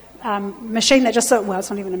big machine that just, well,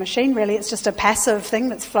 it's not even a machine really, it's just a passive thing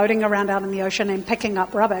that's floating around out in the ocean and picking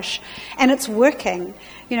up rubbish. And it's working.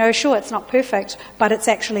 Sure, it's not perfect, but it's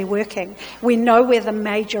actually working. We know where the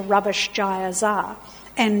major rubbish gyres are.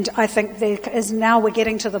 And I think we're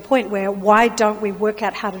getting to the point where why don't we work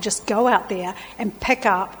out how to just go out there and pick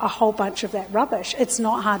up a whole bunch of that rubbish? It's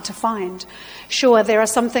not hard to find. Sure, there are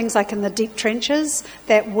some things like in the deep trenches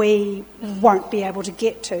that we won't be able to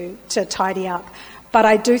get to tidy up. But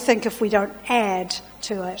I do think if we don't add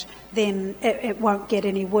to it, then it won't get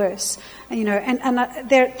any worse.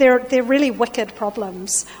 They're really wicked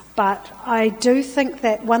problems. But I do think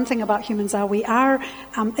that one thing about humans we are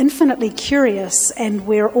infinitely curious, and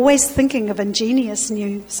we're always thinking of ingenious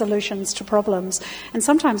new solutions to problems. And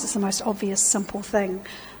sometimes it's the most obvious, simple thing.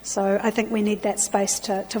 So I think we need that space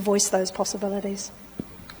to voice those possibilities.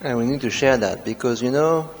 And we need to share that because,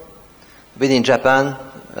 I've been in Japan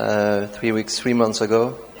 3 months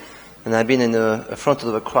ago, and I've been in the front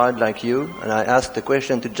of a crowd like you, and I asked the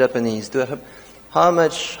question to Japanese, how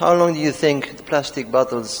long do you think the plastic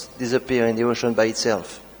bottles disappear in the ocean by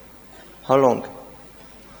itself? How long?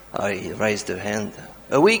 I raised the hand.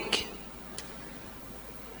 A week.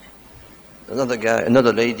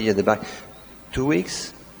 Another lady at the back. 2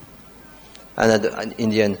 weeks. And in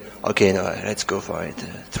the end, okay, no, let's go for it.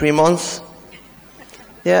 3 months?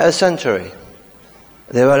 Yeah, a century.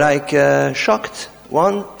 They were shocked.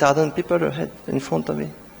 1,000 people ahead in front of me.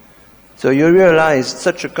 So you realize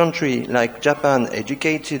such a country like Japan,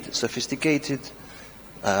 educated, sophisticated,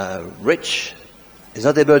 rich, is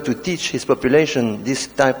not able to teach his population this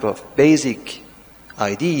type of basic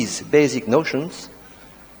ideas, basic notions.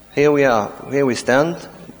 Here we stand,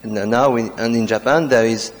 and and in Japan there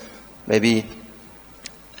is maybe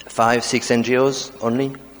 5-6 NGOs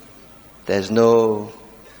only.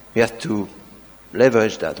 We have to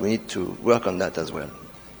leverage that. We need to work on that as well.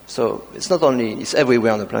 So it's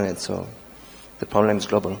everywhere on the planet, so the problem is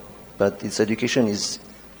global. But education is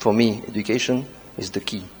the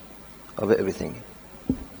key of everything.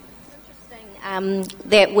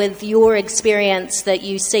 That with your experience that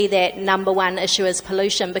you see that number one issue is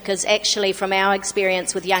pollution, because actually from our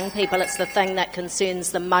experience with young people it's the thing that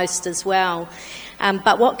concerns them most as well.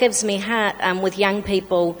 But what gives me heart with young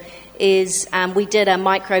people is we did a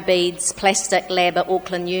microbeads plastic lab at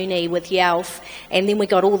Auckland Uni with YALF, and then we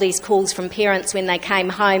got all these calls from parents when they came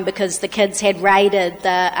home because the kids had raided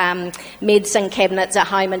the medicine cabinets at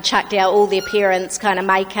home and chucked out all their parents' kind of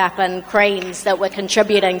makeup and creams that were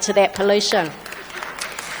contributing to that pollution.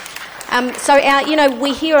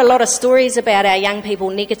 We hear a lot of stories about our young people,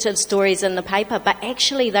 negative stories in the paper, but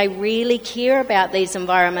actually they really care about these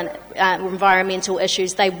environmental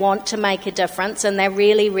issues. They want to make a difference and they're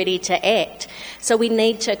really ready to act. So we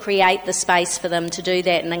need to create the space for them to do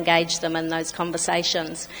that and engage them in those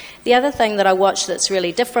conversations. The other thing that I watch that's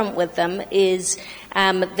really different with them is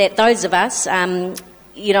that those of us,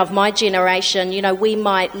 of my generation, we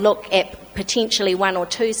might look at potentially one or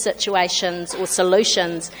two situations or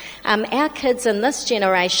solutions. Our kids in this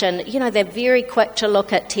generation, they're very quick to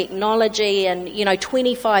look at technology and,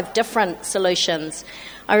 25 different solutions.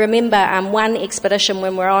 I remember one expedition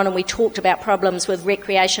when we were on and we talked about problems with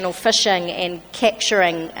recreational fishing and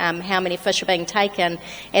capturing how many fish are being taken,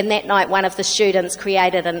 and that night one of the students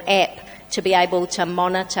created an app to be able to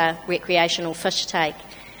monitor recreational fish take.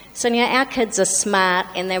 So our kids are smart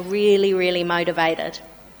and they're really, really motivated.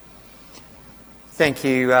 Thank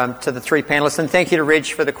you to the three panellists, and thank you to Reg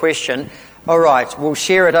for the question. All right, we'll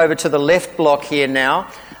share it over to the left block here now.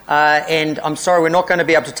 And I'm sorry, we're not going to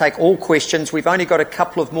be able to take all questions. We've only got a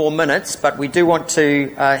couple of more minutes, but we do want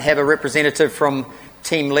to have a representative from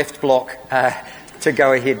Team Left Block to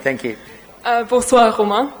go ahead. Thank you. Bonsoir,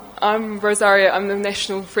 Romain. I'm Rosario. I'm the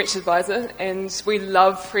National French Advisor, and we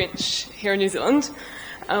love French here in New Zealand.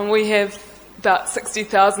 We have about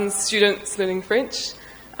 60,000 students learning French.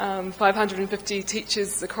 550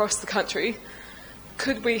 teachers across the country.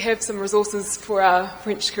 Could we have some resources for our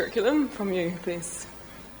French curriculum from you, please?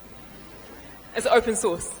 As open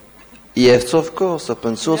source. Yes, of course,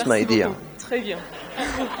 open source, my dear. Très bien.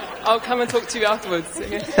 I'll come and talk to you afterwards.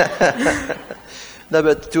 Okay? No,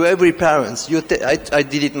 but to every parent, I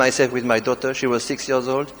did it myself with my daughter. She was 6 years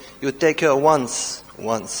old. You take her once,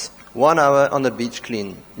 1 hour on the beach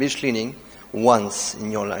cleaning, once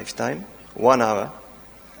in your lifetime, 1 hour.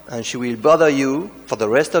 And she will bother you for the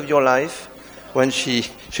rest of your life when she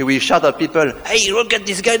will shout at people, "Hey, look at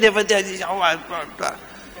this guy over there."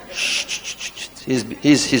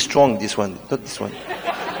 He's strong, this one, not this one.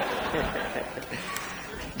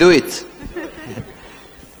 Do it.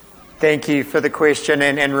 Thank you for the question,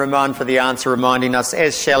 and Ramon for the answer, reminding us,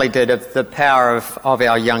 as Shelley did, of the power of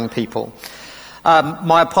our young people.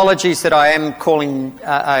 My apologies that I am calling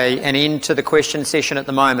an end to the question session at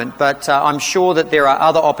the moment, but I'm sure that there are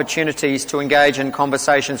other opportunities to engage in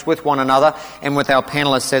conversations with one another and with our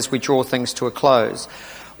panellists as we draw things to a close.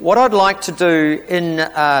 What I'd like to do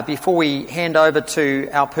before we hand over to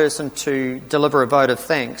our person to deliver a vote of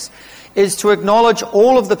thanks is to acknowledge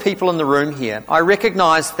all of the people in the room here. I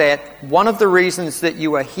recognise that one of the reasons that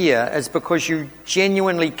you are here is because you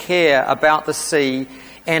genuinely care about the sea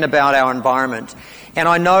and about our environment. And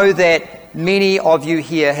I know that many of you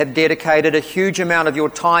here have dedicated a huge amount of your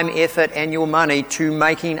time, effort and your money to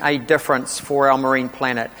making a difference for our marine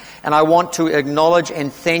planet. And I want to acknowledge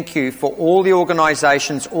and thank you for all the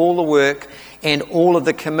organisations, all the work and all of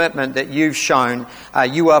the commitment that you've shown.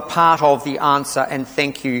 You are part of the answer, and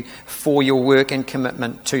thank you for your work and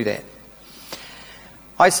commitment to that.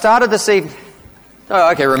 I started this evening...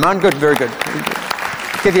 Oh, okay, Ramon, good, very good.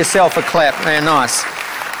 Give yourself a clap. Man, nice.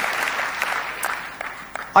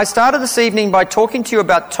 I started this evening by talking to you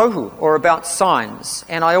about tohu, or about signs,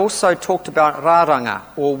 and I also talked about rāranga,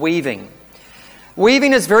 or weaving.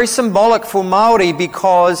 Weaving is very symbolic for Māori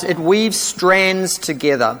because it weaves strands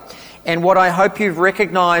together. And what I hope you've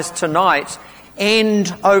recognised tonight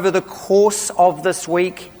and over the course of this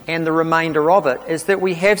week and the remainder of it is that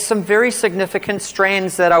we have some very significant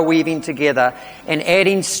strands that are weaving together and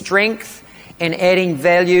adding strength and adding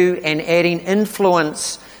value and adding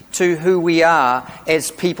influence to who we are as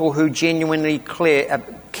people who genuinely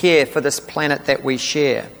care for this planet that we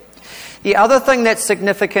share. The other thing that's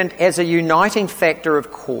significant as a uniting factor,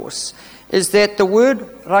 of course, is that the word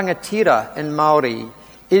rangatira in Māori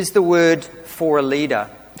is the word for a leader.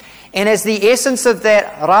 And as the essence of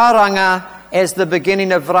that, rāranga, as the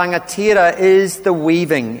beginning of rangatira, is the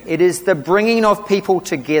weaving. It is the bringing of people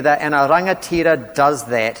together, and a rangatira does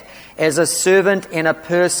that as a servant and a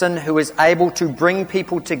person who is able to bring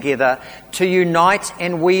people together, to unite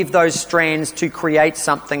and weave those strands to create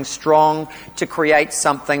something strong, to create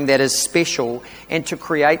something that is special, and to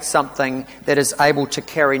create something that is able to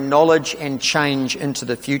carry knowledge and change into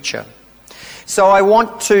the future. So I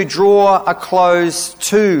want to draw a close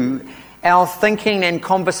to our thinking and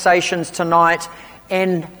conversations tonight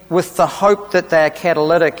and with the hope that they are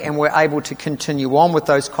catalytic and we're able to continue on with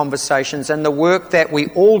those conversations and the work that we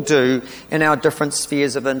all do in our different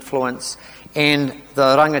spheres of influence and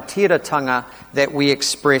the rangatiratanga that we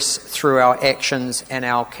express through our actions and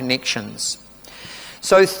our connections.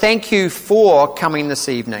 So thank you for coming this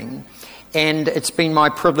evening, and it's been my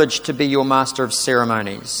privilege to be your Master of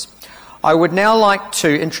Ceremonies. I would now like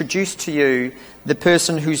to introduce to you the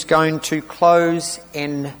person who's going to close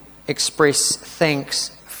and express thanks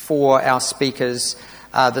for our speakers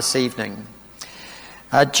this evening.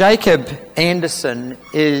 Jacob Anderson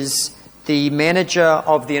is the manager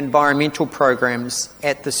of the environmental programs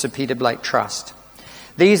at the Sir Peter Blake Trust.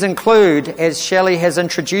 These include, as Shelley has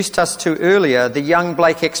introduced us to earlier, the Young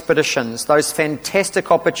Blake Expeditions, those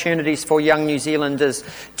fantastic opportunities for young New Zealanders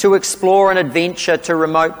to explore and adventure to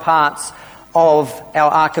remote parts of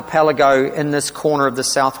our archipelago in this corner of the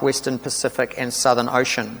southwestern Pacific and Southern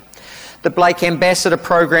Ocean. The Blake Ambassador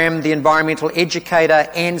Program, the Environmental Educator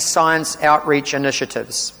and Science Outreach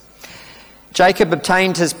Initiatives. Jacob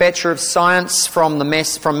obtained his Bachelor of Science from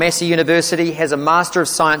Massey University, has a Master of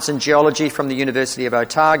Science in Geology from the University of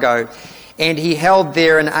Otago, and he held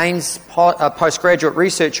there an AIMS Postgraduate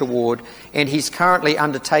Research Award, and he's currently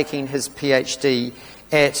undertaking his PhD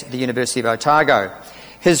at the University of Otago.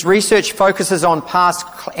 His research focuses on past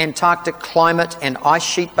Antarctic climate and ice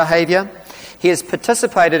sheet behaviour. He has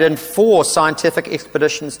participated in 4 scientific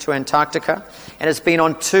expeditions to Antarctica and has been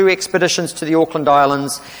on 2 expeditions to the Auckland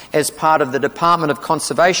Islands as part of the Department of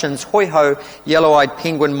Conservation's Hoi Ho Yellow-Eyed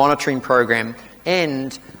Penguin Monitoring Program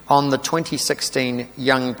and on the 2016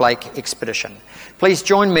 Young Blake Expedition. Please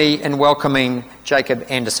join me in welcoming Jacob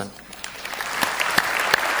Anderson.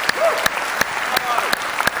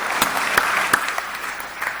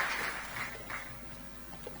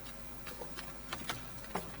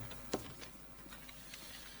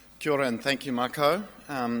 Kia ora and thank you, Marco.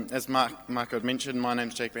 As Marco had mentioned, my name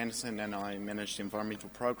is Jacob Anderson and I manage the environmental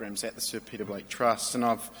programs at the Sir Peter Blake Trust, and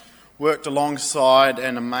I've worked alongside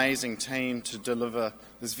an amazing team to deliver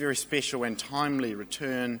this very special and timely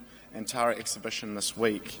return and Tara exhibition this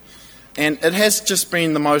week. And it has just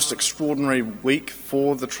been the most extraordinary week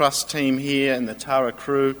for the Trust team here and the Tara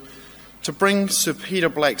crew to bring Sir Peter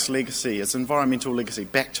Blake's legacy, his environmental legacy,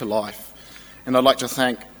 back to life. And I'd like to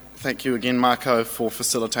thank you again, Marco, for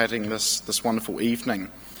facilitating this wonderful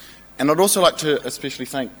evening. And I'd also like to especially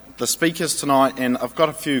thank the speakers tonight, and I've got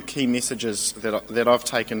a few key messages that I've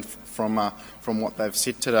taken from what they've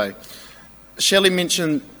said today. Shelley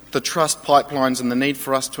mentioned the trust pipelines and the need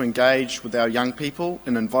for us to engage with our young people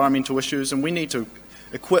in environmental issues, and we need to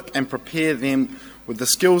equip and prepare them with the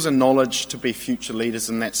skills and knowledge to be future leaders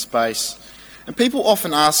in that space. And people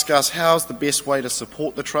often ask us how's the best way to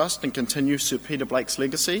support the Trust and continue Sir Peter Blake's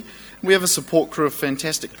legacy. We have a support crew of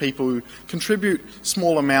fantastic people who contribute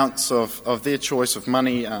small amounts of their choice of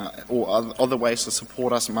money or other ways to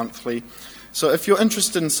support us monthly. So if you're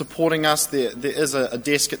interested in supporting us, there is a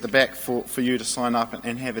desk at the back for you to sign up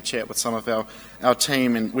and have a chat with some of our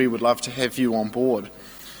team, and we would love to have you on board.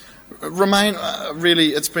 Really,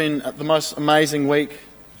 it's been the most amazing week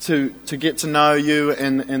to get to know you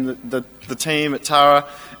and the team at Tara,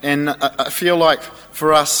 and I feel like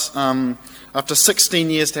for us, after 16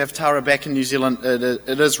 years to have Tara back in New Zealand,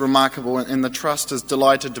 it is remarkable, and the Trust is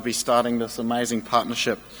delighted to be starting this amazing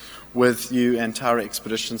partnership with you and Tara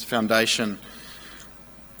Expeditions Foundation.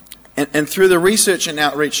 And through the research and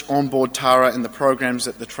outreach on board Tara and the programs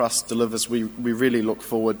that the Trust delivers, we really look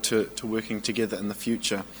forward to working together in the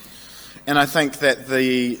future. And I think that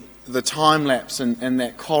the time lapse and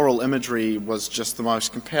that coral imagery was just the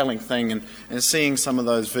most compelling thing, and seeing some of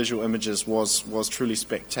those visual images was truly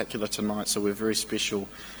spectacular tonight, so we're very special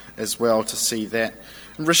as well to see that.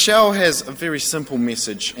 And Rochelle has a very simple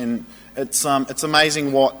message, and it's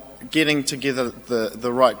amazing what getting together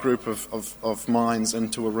the right group of minds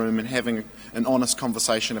into a room and having an honest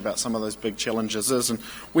conversation about some of those big challenges is. And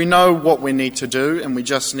we know what we need to do, and we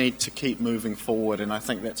just need to keep moving forward, and I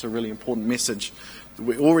think that's a really important message.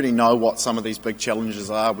 We already know what some of these big challenges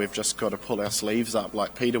are. We've just got to pull our sleeves up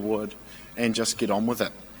like Peter would and just get on with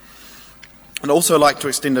it. I'd also like to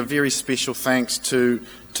extend a very special thanks to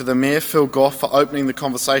the Mayor, Phil Goff, for opening the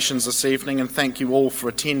conversations this evening, and thank you all for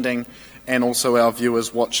attending, and also our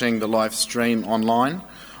viewers watching the live stream online.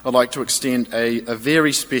 I'd like to extend a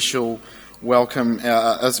very special welcome,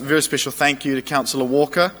 a very special thank you to Councillor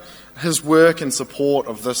Walker. His work and support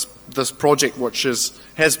of this project, which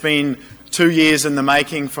has been 2 years in the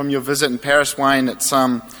making from your visit in Paris, Wayne. It's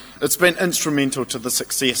been instrumental to the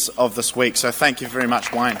success of this week, so thank you very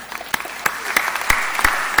much, Wayne.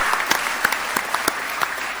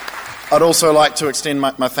 I'd also like to extend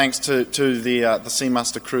my thanks to the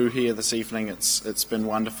Seamaster crew here this evening. It's been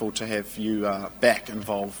wonderful to have you back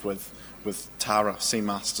involved with Tara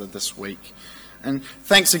Seamaster this week. And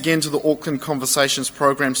thanks again to the Auckland Conversations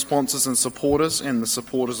program sponsors and supporters, and the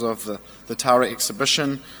supporters of the Tara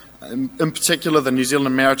exhibition, in particular the New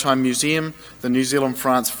Zealand Maritime Museum, the New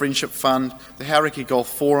Zealand-France Friendship Fund, the Hauraki Golf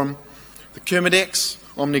Forum, the Kermadex,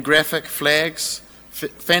 Omnigraphic, Flags,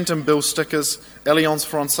 Phantom Bill Stickers, Alliance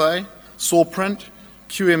Francais, Sawprint,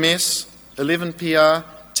 QMS, 11PR,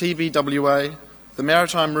 TBWA, the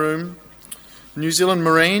Maritime Room, New Zealand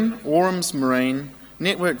Marine, Orams Marine,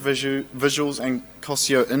 Network Visuals and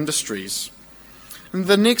Cosio Industries. In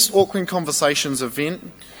the next Auckland Conversations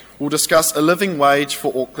event, we'll discuss a living wage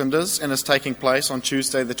for Aucklanders, and is taking place on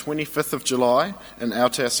Tuesday the 25th of July in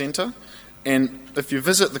Aotea Centre. And if you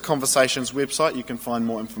visit the Conversations website, you can find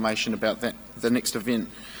more information about that, the next event.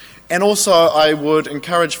 And also, I would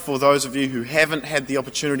encourage for those of you who haven't had the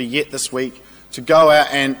opportunity yet this week to go out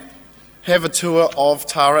and have a tour of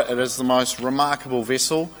Tara. It is the most remarkable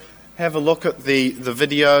vessel. Have a look at the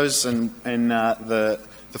videos and the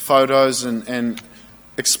photos and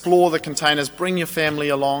explore the containers. Bring your family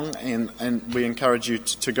along, and we encourage you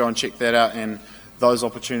to go and check that out. And those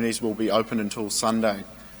opportunities will be open until Sunday.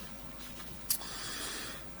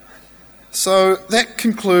 So that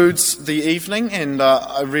concludes the evening, and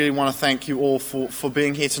I really want to thank you all for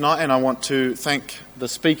being here tonight, and I want to thank the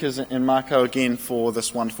speakers and Marco again for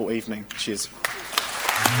this wonderful evening. Cheers.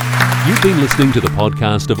 You've been listening to the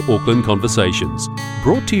podcast of Auckland Conversations,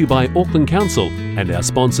 brought to you by Auckland Council and our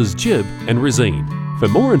sponsors Jib and Resine. For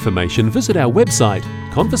more information, visit our website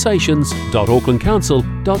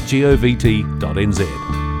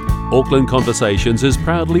conversations.aucklandcouncil.govt.nz. Auckland Conversations is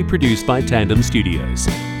proudly produced by Tandem Studios.